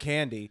still more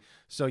candy.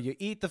 So you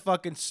eat the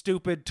fucking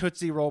stupid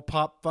Tootsie Roll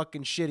pop,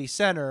 fucking shitty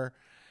center,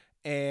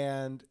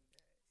 and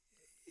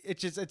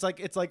it's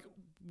like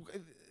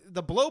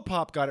the Blow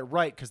Pop got it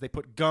right because they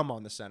put gum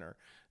on the center.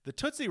 The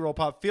Tootsie Roll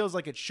Pop feels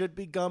like it should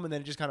be gum, and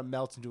then it just kind of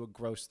melts into a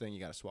gross thing you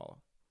got to swallow.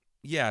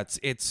 Yeah,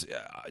 it's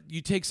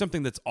you take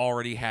something that's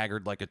already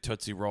haggard like a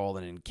Tootsie Roll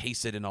and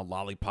encase it in a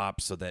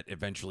lollipop so that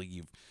eventually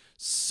you've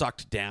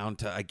sucked down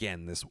to,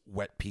 again, this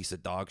wet piece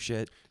of dog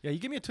shit. Yeah, you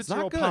give me a Tootsie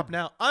not Roll good. Pop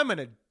now, I'm an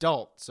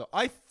adult, so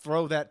I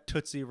throw that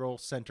Tootsie Roll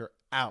center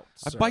out.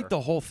 I sir. bite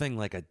the whole thing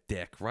like a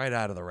dick right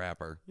out of the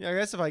wrapper. Yeah, I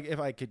guess if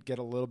I could get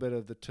a little bit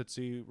of the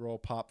Tootsie Roll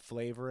Pop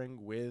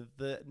flavoring with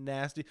the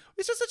nasty,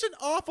 it's just such an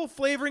awful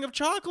flavoring of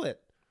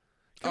chocolate.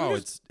 Can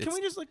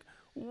we just like,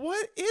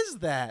 what is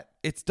that?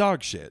 It's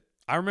dog shit.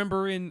 I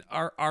remember in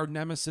our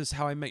nemesis,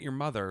 How I Met Your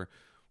Mother,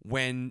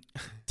 when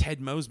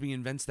Ted Mosby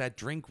invents that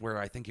drink where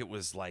I think it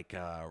was like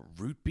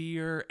root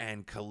beer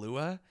and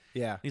Kahlua.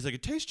 Yeah. He's like,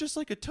 it tastes just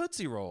like a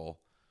Tootsie Roll.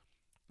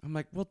 I'm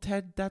like, well,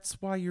 Ted,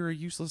 that's why you're a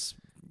useless,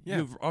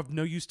 you're of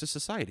no use to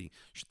society. You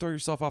should throw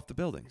yourself off the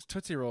building.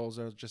 Tootsie Rolls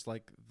are just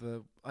like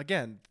the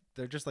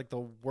they're just like the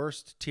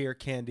worst tier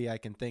candy I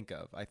can think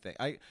of. I think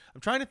I'm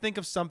trying to think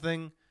of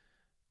something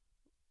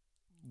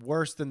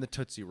worse than the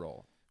Tootsie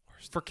Roll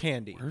for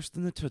candy Worse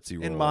than the Tootsie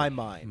Roll. in my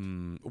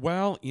mind.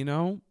 Well,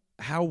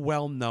 how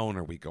well known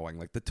are we going?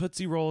 Like the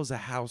Tootsie Roll is a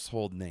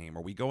household name.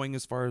 Are we going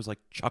as far as like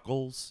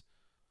Chuckles?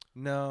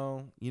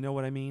 No, You know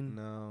what I mean?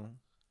 no.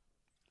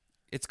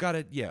 It's got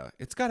to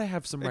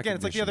have some Again, recognition.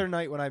 it's like the other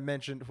night when I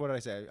mentioned, what did I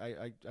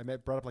say? I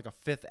brought up like a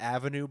Fifth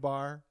Avenue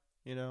bar.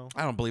 You know,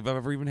 I don't believe I've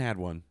ever even had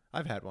one.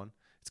 I've had one.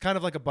 It's kind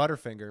of like a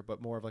Butterfinger,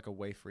 but more of like a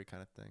wafery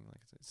kind of thing.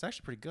 Like it's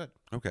actually pretty good.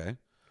 Okay.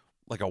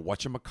 Like a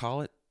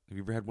whatchamacallit? Have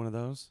you ever had one of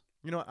those?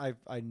 You know,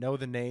 I know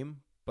the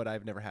name, but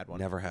I've never had one.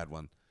 Never had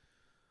one.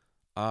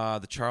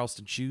 The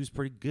Charleston Chew's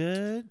pretty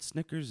good.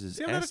 Snickers is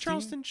See, I'm not a S tier.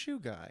 Charleston Chew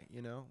guy.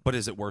 You know, But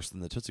is it worse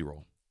than the Tootsie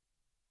Roll?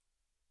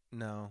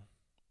 no,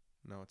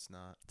 it's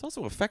not. It's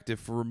also effective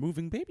for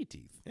removing baby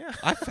teeth. Yeah,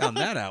 I found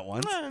that out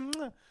once.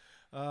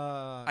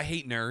 I I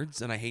hate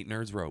Nerds, and I hate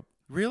Nerds Rope.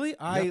 really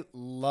I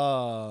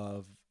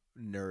love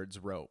Nerds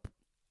Rope,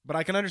 but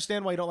I can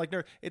understand why you don't like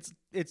Nerd.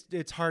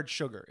 It's hard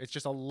sugar. It's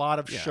just a lot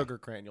of Yeah. sugar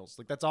granules.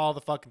 Like that's all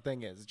the fucking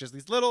thing is. It's just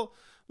these little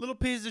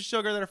pieces of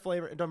sugar that are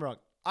flavored. And don't get me wrong,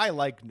 I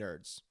like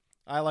Nerds.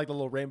 I like the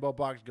little rainbow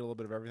box. You get a little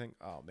bit of everything.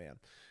 Oh man.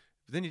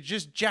 But then you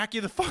just jack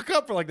you the fuck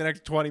up for like the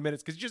next 20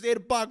 minutes because you just ate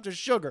a box of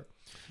sugar.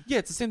 Yeah,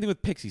 it's the same thing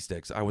with Pixie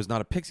Sticks. I was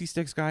not a Pixie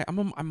Sticks guy.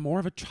 I'm more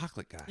of a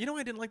chocolate guy. You know,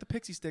 I didn't like the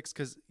Pixie Sticks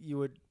because you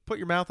would put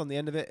your mouth on the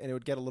end of it and it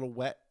would get a little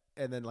wet,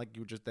 and then like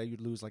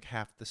you'd lose like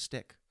half the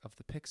stick of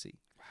the Pixie,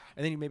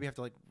 and then you maybe have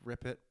to like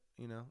rip it,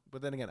 you know.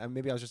 But then again,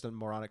 maybe I was just a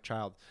moronic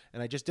child,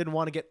 and I just didn't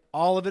want to get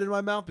all of it in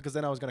my mouth because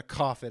then I was gonna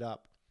cough it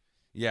up.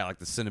 Yeah, like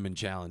the cinnamon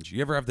challenge.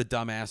 You ever have the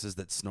dumbasses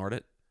that snort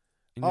it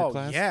in your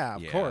class? Yeah,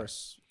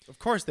 of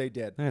course they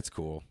did. That's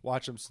cool.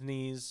 Watch them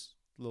sneeze,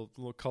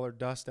 little colored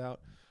dust out.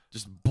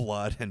 Just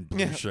blood and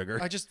blue sugar.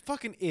 I just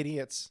fucking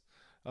idiots.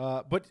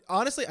 But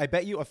honestly, I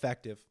bet you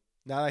effective.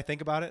 Now that I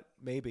think about it,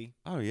 maybe.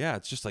 Oh yeah,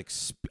 it's just like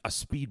a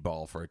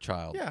speedball for a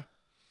child.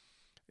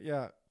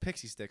 Yeah.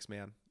 Pixie Sticks,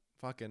 man.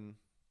 Fucking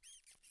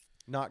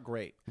not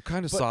great. I'm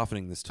kind of But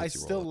softening this Tootsie I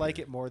Roll. still up like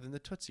here. it more than the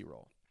Tootsie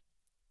Roll.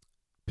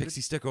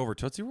 Pixie Stick over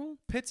Tootsie Roll?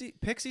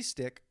 Pixie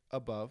Stick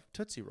above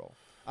Tootsie Roll.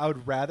 I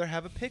would rather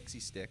have a Pixie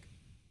Stick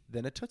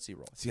than a Tootsie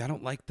Roll. See, I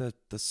don't like the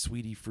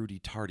sweety, fruity,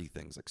 tarty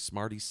things. Like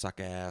Smarties suck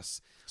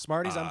ass.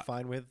 Smarties I'm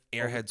fine with.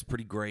 Airhead's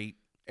pretty great.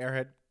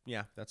 Airhead,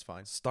 yeah, that's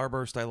fine.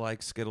 Starburst I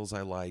like. Skittles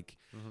I like.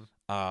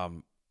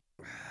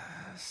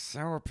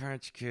 Sour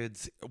Patch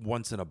Kids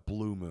once in a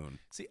blue moon.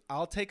 See,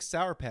 I'll take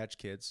Sour Patch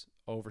Kids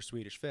over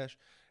Swedish Fish.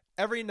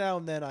 Every now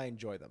and then I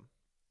enjoy them.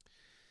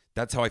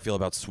 That's how I feel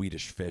about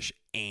Swedish Fish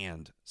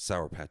and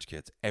Sour Patch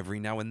Kids. Every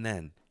now and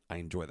then, I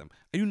enjoy them.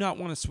 I do not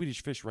want a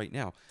Swedish Fish right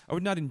now. I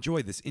would not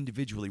enjoy this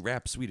individually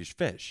wrapped Swedish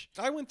Fish.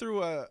 I went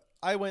through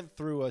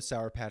a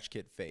Sour Patch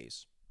Kid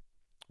phase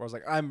where I was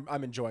like,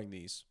 I'm enjoying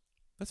these.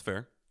 That's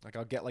fair. Like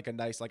I'll get like a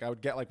nice, like I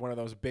would get like one of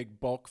those big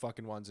bulk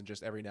fucking ones, and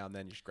just every now and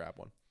then you just grab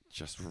one.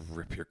 Just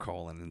rip your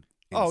colon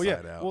Oh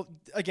yeah. out. Well,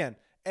 again,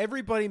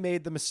 everybody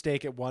made the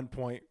mistake at one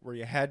point where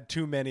you had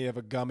too many of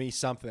a gummy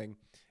something,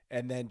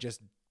 and then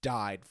just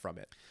died from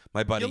it.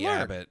 My buddy You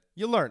learn. Abbott.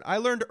 You learn. I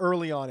learned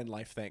early on in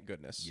life, thank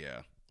goodness.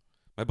 Yeah.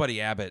 My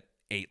buddy Abbott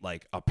ate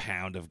like a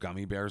pound of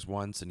gummy bears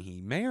once, and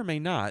he may or may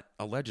not,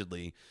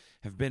 allegedly,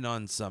 have been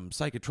on some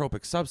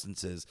psychotropic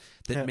substances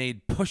that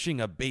made pushing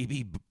a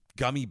baby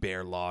gummy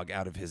bear log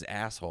out of his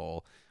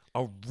asshole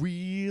a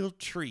real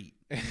treat.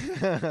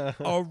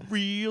 A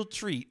real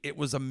treat. It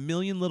was a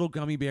million little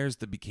gummy bears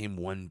that became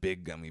one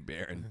big gummy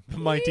bear and The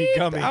mighty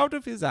gummy. out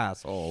of his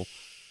asshole.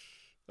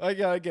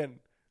 Again,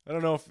 I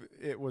don't know if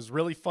it was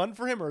really fun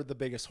for him or the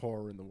biggest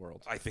horror in the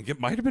world. I think it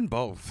might have been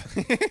both.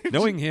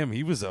 Knowing him,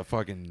 he was a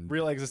fucking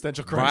Real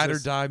existential ride or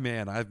crisis. die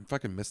man. I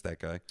fucking miss that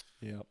guy.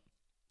 Yep.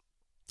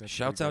 That's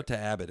Shouts pretty out to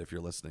Abbott if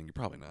you're listening. You're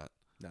probably not.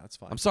 great. No, it's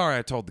fine. I'm sorry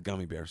I told the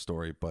gummy bear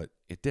story, but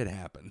it did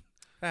happen.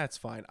 That's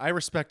fine. I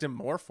respect him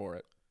more for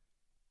it.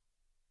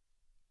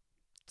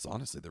 It's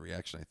honestly the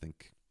reaction I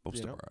think most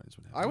You of know, our audience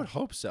would have. I would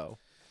hope so.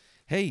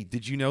 Hey,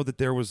 did you know that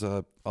there was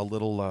a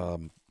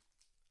little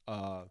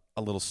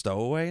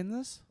stowaway in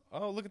this?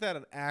 Oh, look at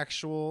that.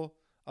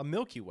 A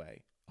Milky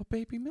Way. A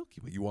baby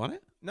Milky Way. You want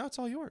it? No, it's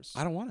all yours.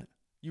 I don't want it.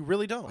 You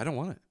really don't? I don't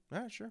want it.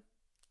 All right, sure.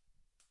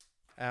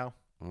 Ow.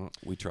 Well,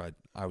 we tried.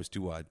 I was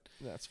too wide.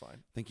 That's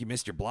fine. Think you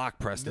missed your block,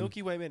 Preston.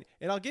 Milky Way mini.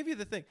 And I'll give you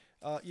the thing.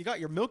 You got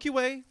your Milky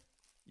Way.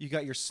 You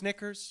got your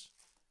Snickers.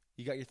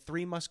 You got your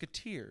Three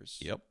Musketeers.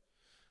 Yep.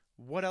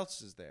 What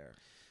else is there?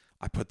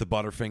 I put the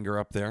Butterfinger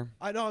up there.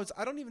 I know.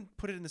 I don't even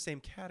put it in the same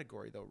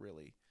category, though,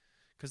 really.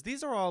 Because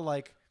these are all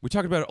like We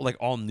talked about like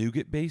all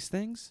nougat-based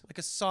things.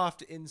 a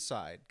soft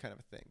inside kind of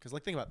a thing. Because,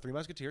 like, think about it. Three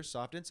Musketeers,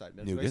 soft inside.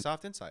 Milky Way, Nougat.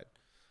 soft inside.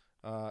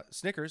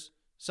 Snickers,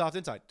 soft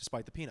inside,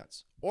 despite the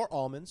peanuts. Or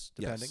almonds,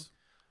 depending.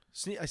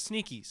 Yes.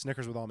 Sneaky.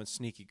 Snickers with almonds,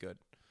 sneaky good.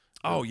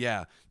 Oh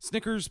yeah,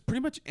 Snickers.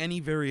 Pretty much any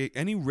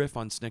riff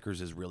on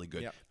Snickers is really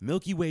good. Yep.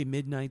 Milky Way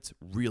Midnight's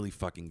really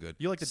fucking good.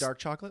 You like the dark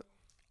chocolate?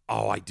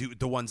 Oh, I do.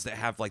 The ones that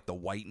have like the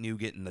white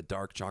nougat and the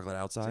dark chocolate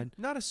outside.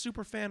 Not a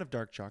super fan of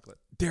dark chocolate.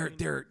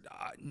 They're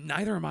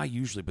neither am I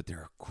usually, but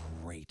they're a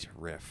great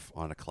riff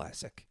on a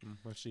classic.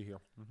 Let's see here.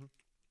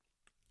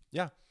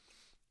 Yeah,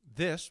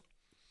 this.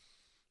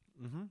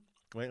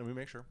 Wait, let me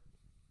make sure.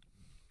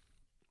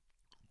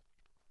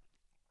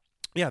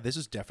 Yeah, this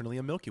is definitely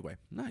a Milky Way.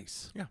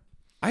 Nice. Yeah.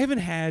 I haven't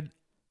had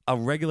a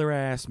regular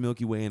ass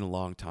Milky Way in a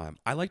long time.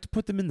 I like to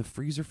put them in the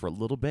freezer for a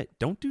little bit.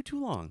 Don't do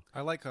too long.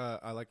 I like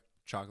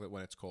chocolate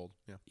when it's cold.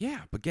 Yeah.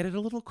 Yeah, but get it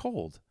a little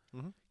cold.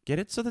 Mhm. Get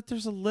it so that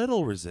there's a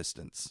little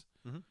resistance.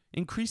 Mhm.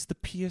 Increase the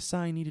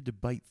PSI needed to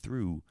bite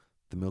through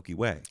the Milky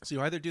Way. So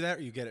you either do that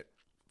or you get it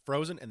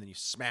frozen and then you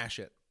smash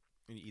it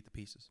and you eat the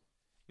pieces.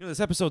 You know, this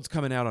episode's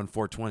coming out on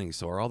 420,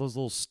 so are all those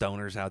little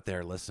stoners out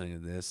there listening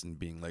to this and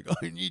being like,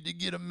 I need to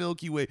get a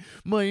Milky Way.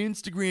 My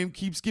Instagram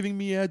keeps giving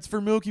me ads for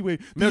Milky Way.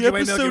 Milky the Way,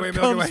 Milky episode Way, Milky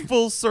comes Way.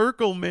 full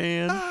circle,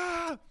 man.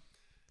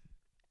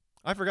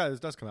 I forgot this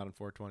does come out on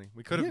 420.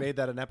 We could have made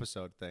that an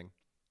episode thing.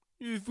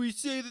 If we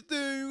say the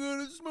thing, we're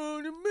gonna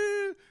smoke the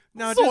man.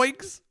 No,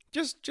 Zoinks.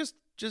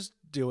 just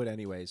do it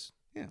anyways.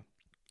 Yeah.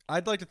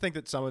 I'd like to think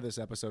that some of this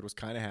episode was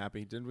kind of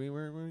happy. Did we?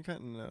 Were we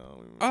kind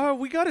of no?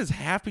 We got as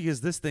happy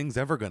as this thing's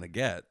ever going to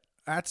get,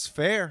 That's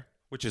fair.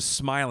 which is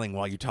smiling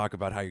while you talk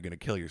about how you're going to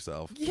kill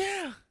yourself.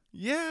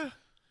 Yeah.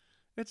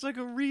 It's like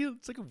a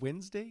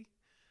Wednesday.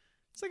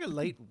 It's like a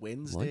late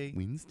Wednesday. Like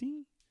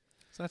Wednesday?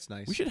 So that's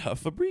nice. We should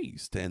huff a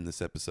breeze to end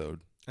this episode.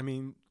 I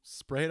mean,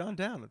 spray it on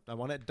down. I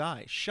want it to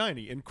die,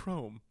 shiny and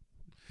chrome.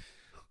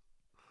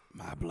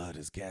 My blood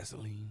is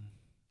gasoline.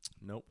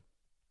 Nope.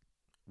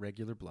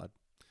 Regular blood.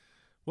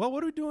 Well,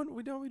 what are we doing?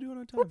 We doing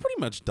on time? We're pretty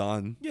much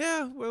done.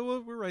 Yeah,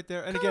 well, we're right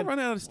there. And Kinda again, run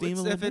out of steam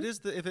a little if it bit. is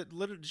if it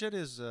legit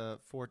is the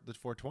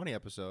 420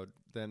 episode,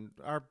 then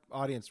our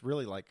audience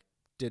really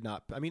did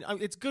not. I mean,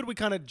 it's good we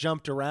kind of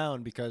jumped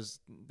around because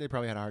they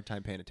probably had a hard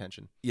time paying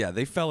attention. Yeah,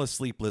 they fell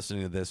asleep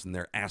listening to this, and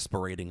they're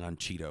aspirating on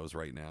Cheetos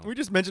right now. We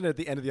just mentioned it at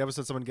the end of the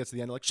episode. Someone gets to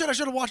the end, like, shit, I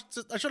should have watched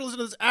this. I should have listened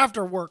to this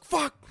after work.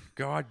 Fuck.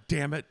 God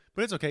damn it.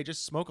 But it's okay.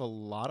 Just smoke a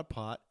lot of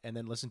pot and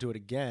then listen to it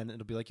again.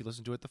 It'll be like you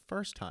listened to it the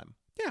first time.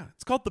 Yeah,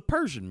 it's called the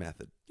Persian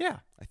method, Yeah,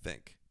 I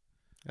think.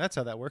 that's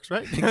how that works,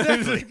 right?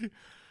 Exactly.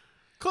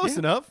 Close Yeah.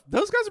 enough.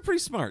 Those guys are pretty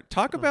smart.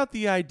 Talk about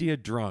the idea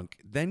drunk,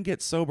 then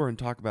get sober and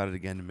talk about it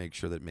again to make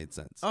sure that it made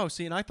sense. Oh,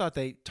 see, and I thought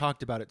they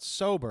talked about it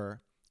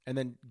sober and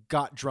then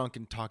got drunk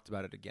and talked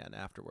about it again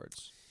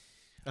afterwards.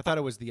 I thought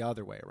it was the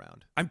other way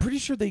around. I'm pretty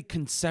sure they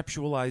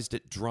conceptualized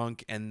it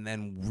drunk and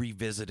then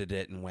revisited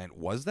it and went,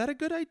 was that a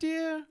good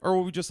idea? Or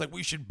were we just like,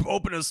 we should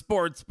open a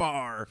sports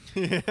bar?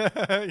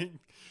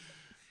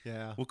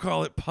 Yeah. We'll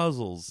call it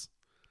Puzzles.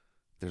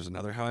 There's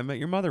another How I Met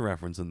Your Mother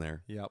reference in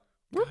there. Yep.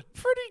 We're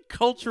pretty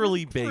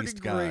culturally Pretty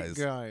based great guys.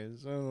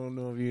 guys. I don't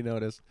know if you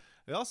noticed.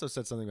 They also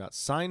said something about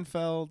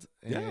Seinfeld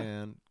Yeah.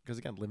 and because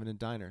again, living in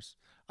diners.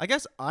 I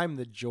guess I'm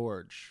the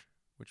George,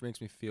 which makes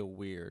me feel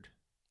weird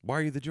Why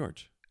are you the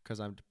George? because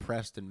I'm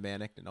depressed and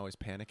manic and always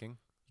panicking.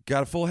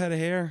 Got a full head of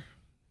hair.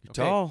 You're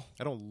Okay, tall.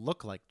 I don't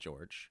look like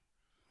George.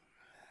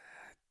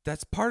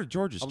 That's part of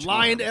George's I'm charm.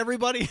 lying to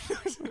everybody.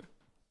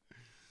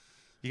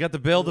 You got the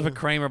build of a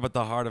Kramer, but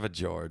the heart of a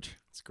George.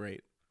 It's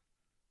great.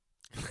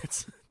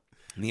 It's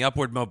And the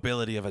upward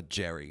mobility of a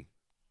Jerry.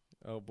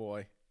 oh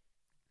boy,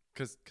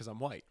 because I'm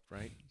white,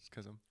 right?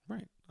 Because I'm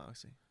Right. Oh, I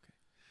see. Okay.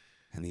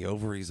 And the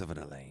ovaries of an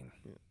Elaine.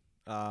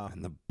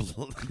 And the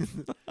blood,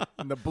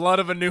 And the blood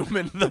of a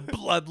Newman. the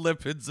blood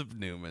lipids of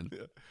Newman.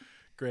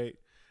 Great.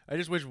 I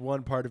just wish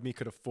one part of me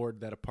could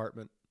afford that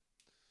apartment.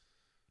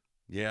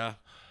 Yeah.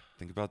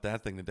 Think about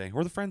that thing today.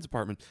 Or the friend's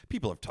apartment.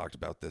 People have talked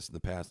about this in the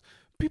past.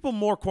 People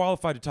more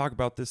qualified to talk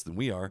about this than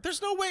we are.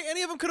 There's no way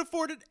any of them could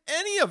afford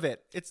any of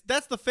it.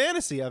 That's the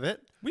fantasy of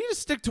it. We need to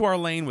stick to our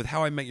lane with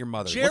How I Met Your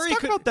Mother. Jerry Let's talk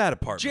could- about that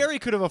apartment. Jerry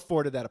could have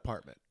afforded that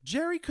apartment.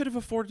 Jerry could have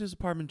afforded his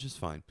apartment just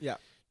fine. Yeah.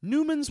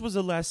 Newman's was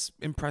a less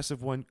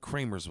impressive one.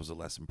 Kramer's was a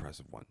less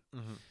impressive one.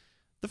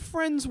 The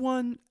Friends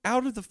one,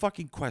 out of the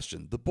fucking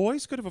question. The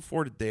boys could have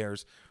afforded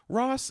theirs.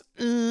 Ross,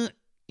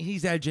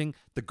 he's edging.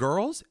 The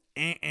girls,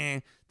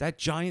 That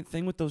giant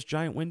thing with those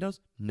giant windows,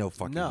 no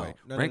fucking No, way.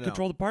 no, Rent no.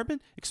 controlled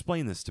apartment?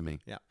 Explain this to me.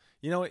 Yeah.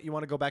 You know what? You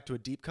want to go back to a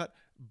deep cut?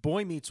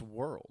 Boy Meets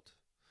World.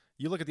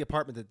 You look at the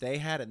apartment that they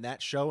had in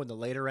that show in the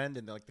later end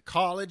in the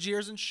college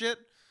years and shit.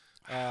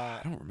 I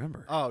don't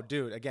remember. Oh,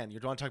 dude, again, you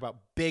want to talk about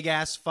big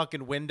ass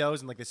fucking windows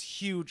and like this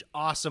huge,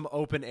 awesome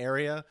open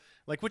area,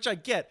 like which I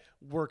get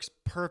works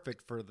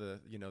perfect for the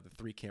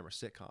 3-camera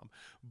sitcom.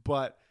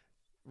 But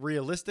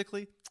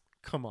realistically,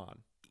 come on.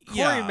 Corey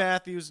Yeah.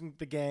 Matthews and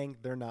the gang,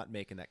 they're not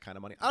making that kind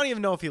of money. I don't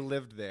even know if he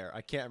lived there.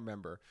 I can't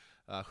remember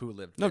who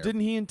lived No, there.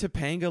 didn't he in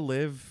Topanga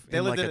live They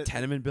in lived like in a a-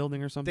 tenement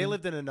building or something? They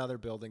lived in another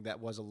building that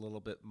was a little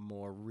bit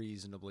more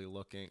reasonably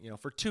looking.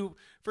 For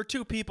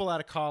two people out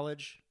of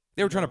college.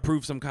 They were trying to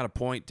prove some kind of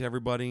point to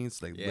everybody,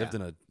 so they Yeah. lived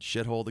in a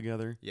shithole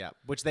together. Yeah,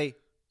 which they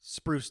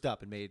spruced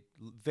up and made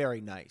very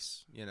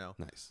nice,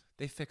 Nice.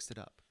 They fixed it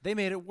up. They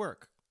made it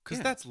work because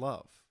Yeah. that's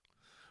love.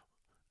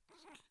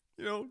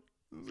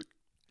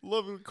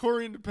 Loving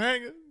Corey and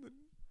Topanga.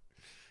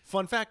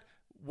 Fun fact,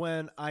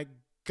 when I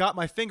got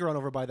my finger run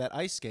over by that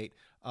ice skate.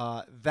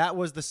 That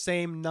was the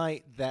same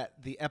night that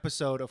the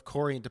episode of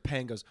Corey and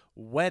Topanga's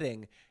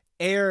wedding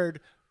aired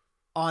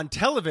on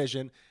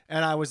television,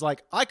 and I was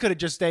like, I could have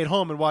just stayed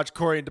home and watched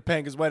Corey and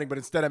Topanga's wedding, but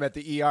instead I'm at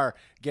the ER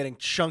getting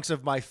chunks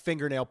of my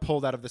fingernail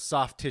pulled out of the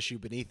soft tissue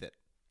beneath it.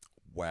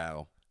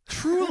 Wow.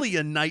 Truly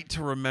a night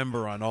to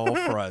remember on all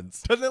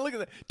fronts. Doesn't it? Look at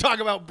that. Talk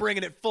about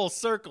bringing it full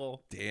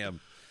circle. Damn.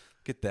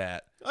 Get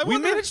that. I We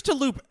wonder- managed to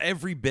loop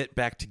every bit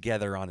back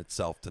together on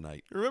itself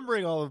tonight.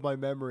 Remembering all of my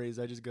memories,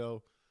 I just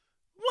go,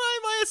 why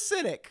am I a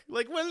cynic?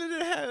 Like, when did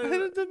it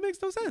happen? That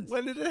makes no sense.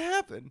 When did it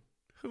happen?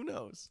 Who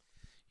knows?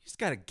 You just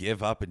got to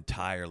give up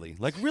entirely.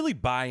 Like, really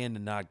buy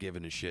into not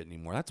giving a shit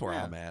anymore. That's where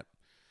Yeah. I'm at.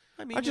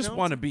 I mean, I just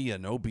want to be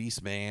an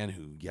obese man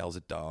who yells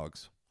at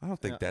dogs. I don't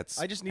think that's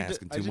I just need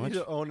asking to, too I just much. need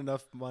to own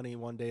enough money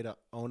one day to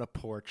own a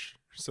porch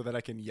so that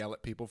I can yell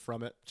at people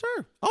from it.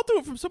 Sure. I'll do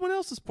it from someone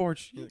else's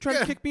porch. You try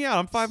to kick me out.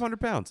 I'm 500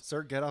 pounds.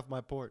 Sir, get off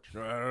my porch.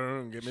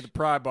 Give me the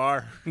pry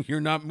bar.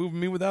 You're not moving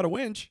me without a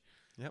winch.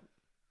 Yep.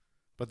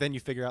 But then you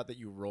figure out that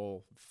you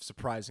roll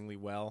surprisingly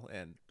well,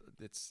 and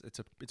it's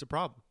a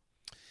problem.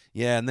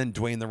 Yeah, and then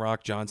Dwayne The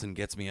Rock Johnson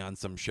gets me on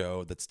some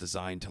show that's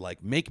designed to,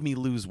 like, make me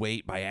lose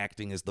weight by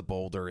acting as the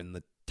boulder in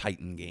the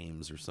Titan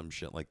games or some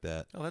shit like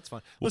that. Oh, that's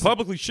fine. We'll Listen,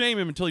 publicly shame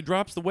him until he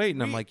drops the weight,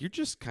 and I'm like, you're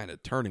just kind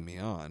of turning me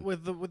on.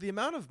 with the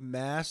amount of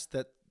mass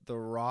that The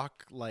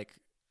Rock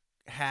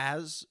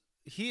has,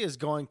 he is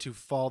going to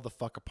fall the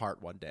fuck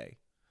apart one day.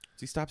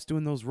 He stops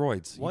doing those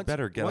roids. You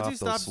better get off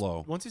those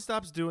slow. Once he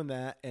stops doing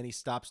that, and he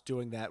stops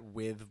doing that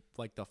with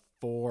like the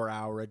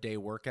 4-hour-a-day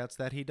workouts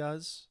that he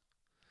does,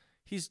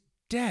 he's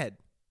dead.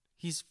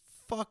 He's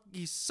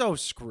so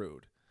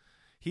screwed.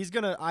 He's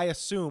gonna, I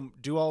assume,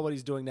 do all what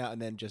he's doing now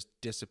and then just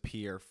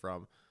disappear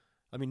from.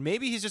 I mean,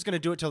 maybe he's just gonna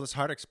do it till his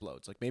heart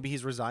explodes. Like maybe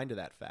he's resigned to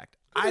that fact.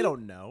 I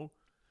don't know.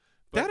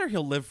 That or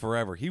he'll live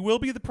forever. He will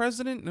be the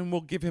president, and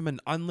we'll give him an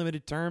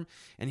unlimited term,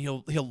 and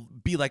he'll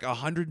be like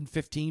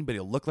 115, but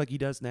he'll look like he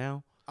does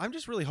now. I'm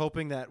just really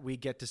hoping that we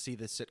get to see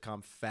the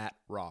sitcom Fat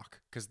Rock,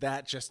 because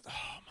that just,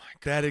 oh my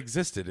god. That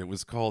existed. It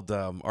was called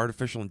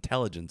Artificial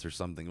Intelligence or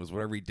something. It was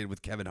whatever he did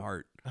with Kevin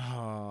Hart.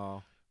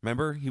 Oh.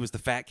 Remember? He was the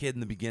fat kid in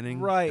the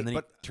beginning. Right, And then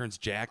but he turns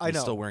jacked I and know.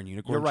 he's still wearing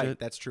unicorn You're right. shit.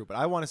 That's true. But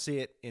I want to see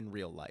it in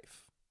real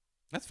life.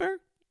 That's fair.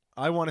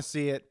 I want to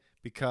see it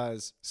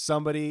because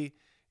somebody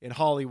in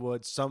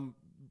Hollywood, some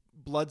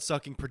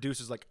blood-sucking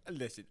producer's like,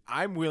 listen,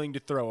 I'm willing to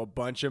throw a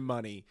bunch of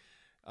money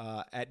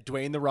at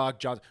Dwayne The Rock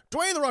Johnson.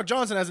 Dwayne The Rock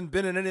Johnson hasn't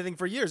been in anything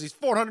for years. He's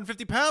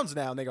 450 pounds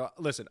now. And they go,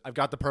 listen, I've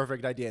got the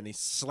perfect idea. And he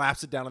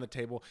slaps it down on the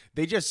table.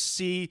 They just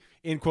see,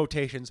 in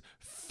quotations,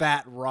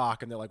 Fat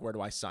Rock. And they're like, where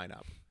do I sign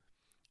up?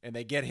 And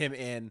they get him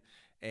in,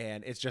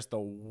 and it's just the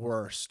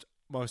worst,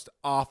 most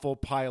awful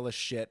pile of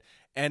shit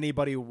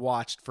anybody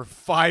watched for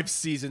 5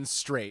 seasons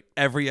straight.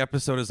 Every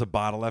episode is a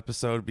bottle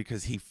episode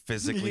because he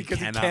physically Because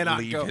he cannot cannot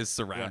leave go. his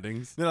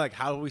surroundings. They're like,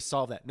 how do we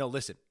solve that? No,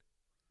 listen,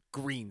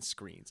 green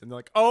screens. And they're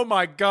like, oh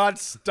my God,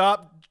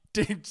 stop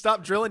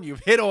drilling. You've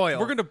hit oil.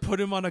 We're going to put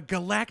him on a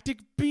galactic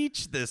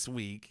beach this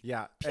week.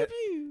 Yeah. Pew,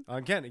 pew.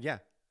 Again, yeah.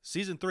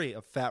 Season 3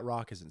 of Fat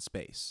Rock is in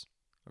space.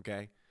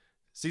 Okay.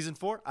 Season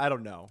 4, I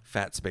don't know.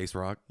 Fat Space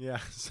Rock. Yeah.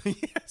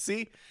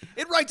 See?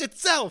 It writes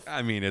itself.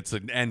 I mean, it's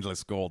an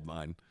endless gold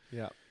mine.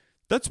 Yeah.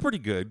 That's pretty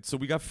good. So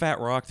we got Fat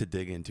Rock to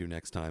dig into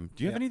next time.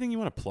 Do you have Yeah. anything you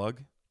want to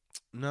plug?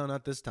 No,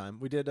 not this time.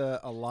 We did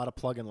a lot of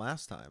plugging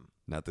last time.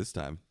 Not this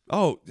time.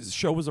 Oh, the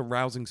show was a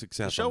rousing The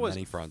success show on was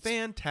many fronts.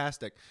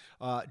 fantastic.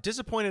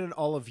 Disappointed in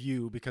all of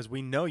you because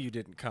we know you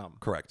didn't come.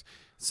 Correct.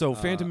 So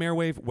Phantom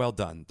Airwave, well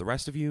done. The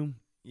rest of you,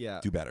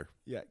 Yeah. do better.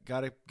 Yeah,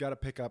 gotta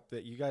pick up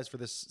that you guys for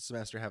this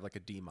semester have like a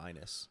D-.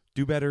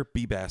 Do better,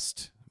 be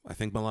best. I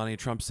think Melania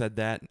Trump said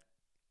that.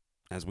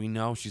 As we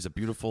know, she's a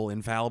beautiful,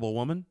 infallible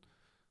woman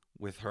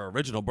with her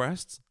original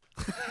breasts.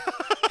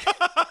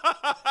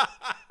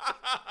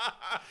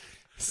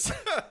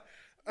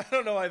 I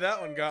don't know why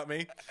that one got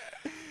me.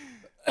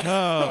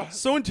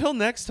 So until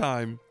next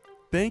time,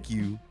 thank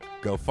you,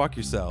 go fuck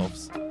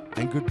yourselves,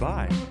 and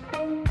goodbye.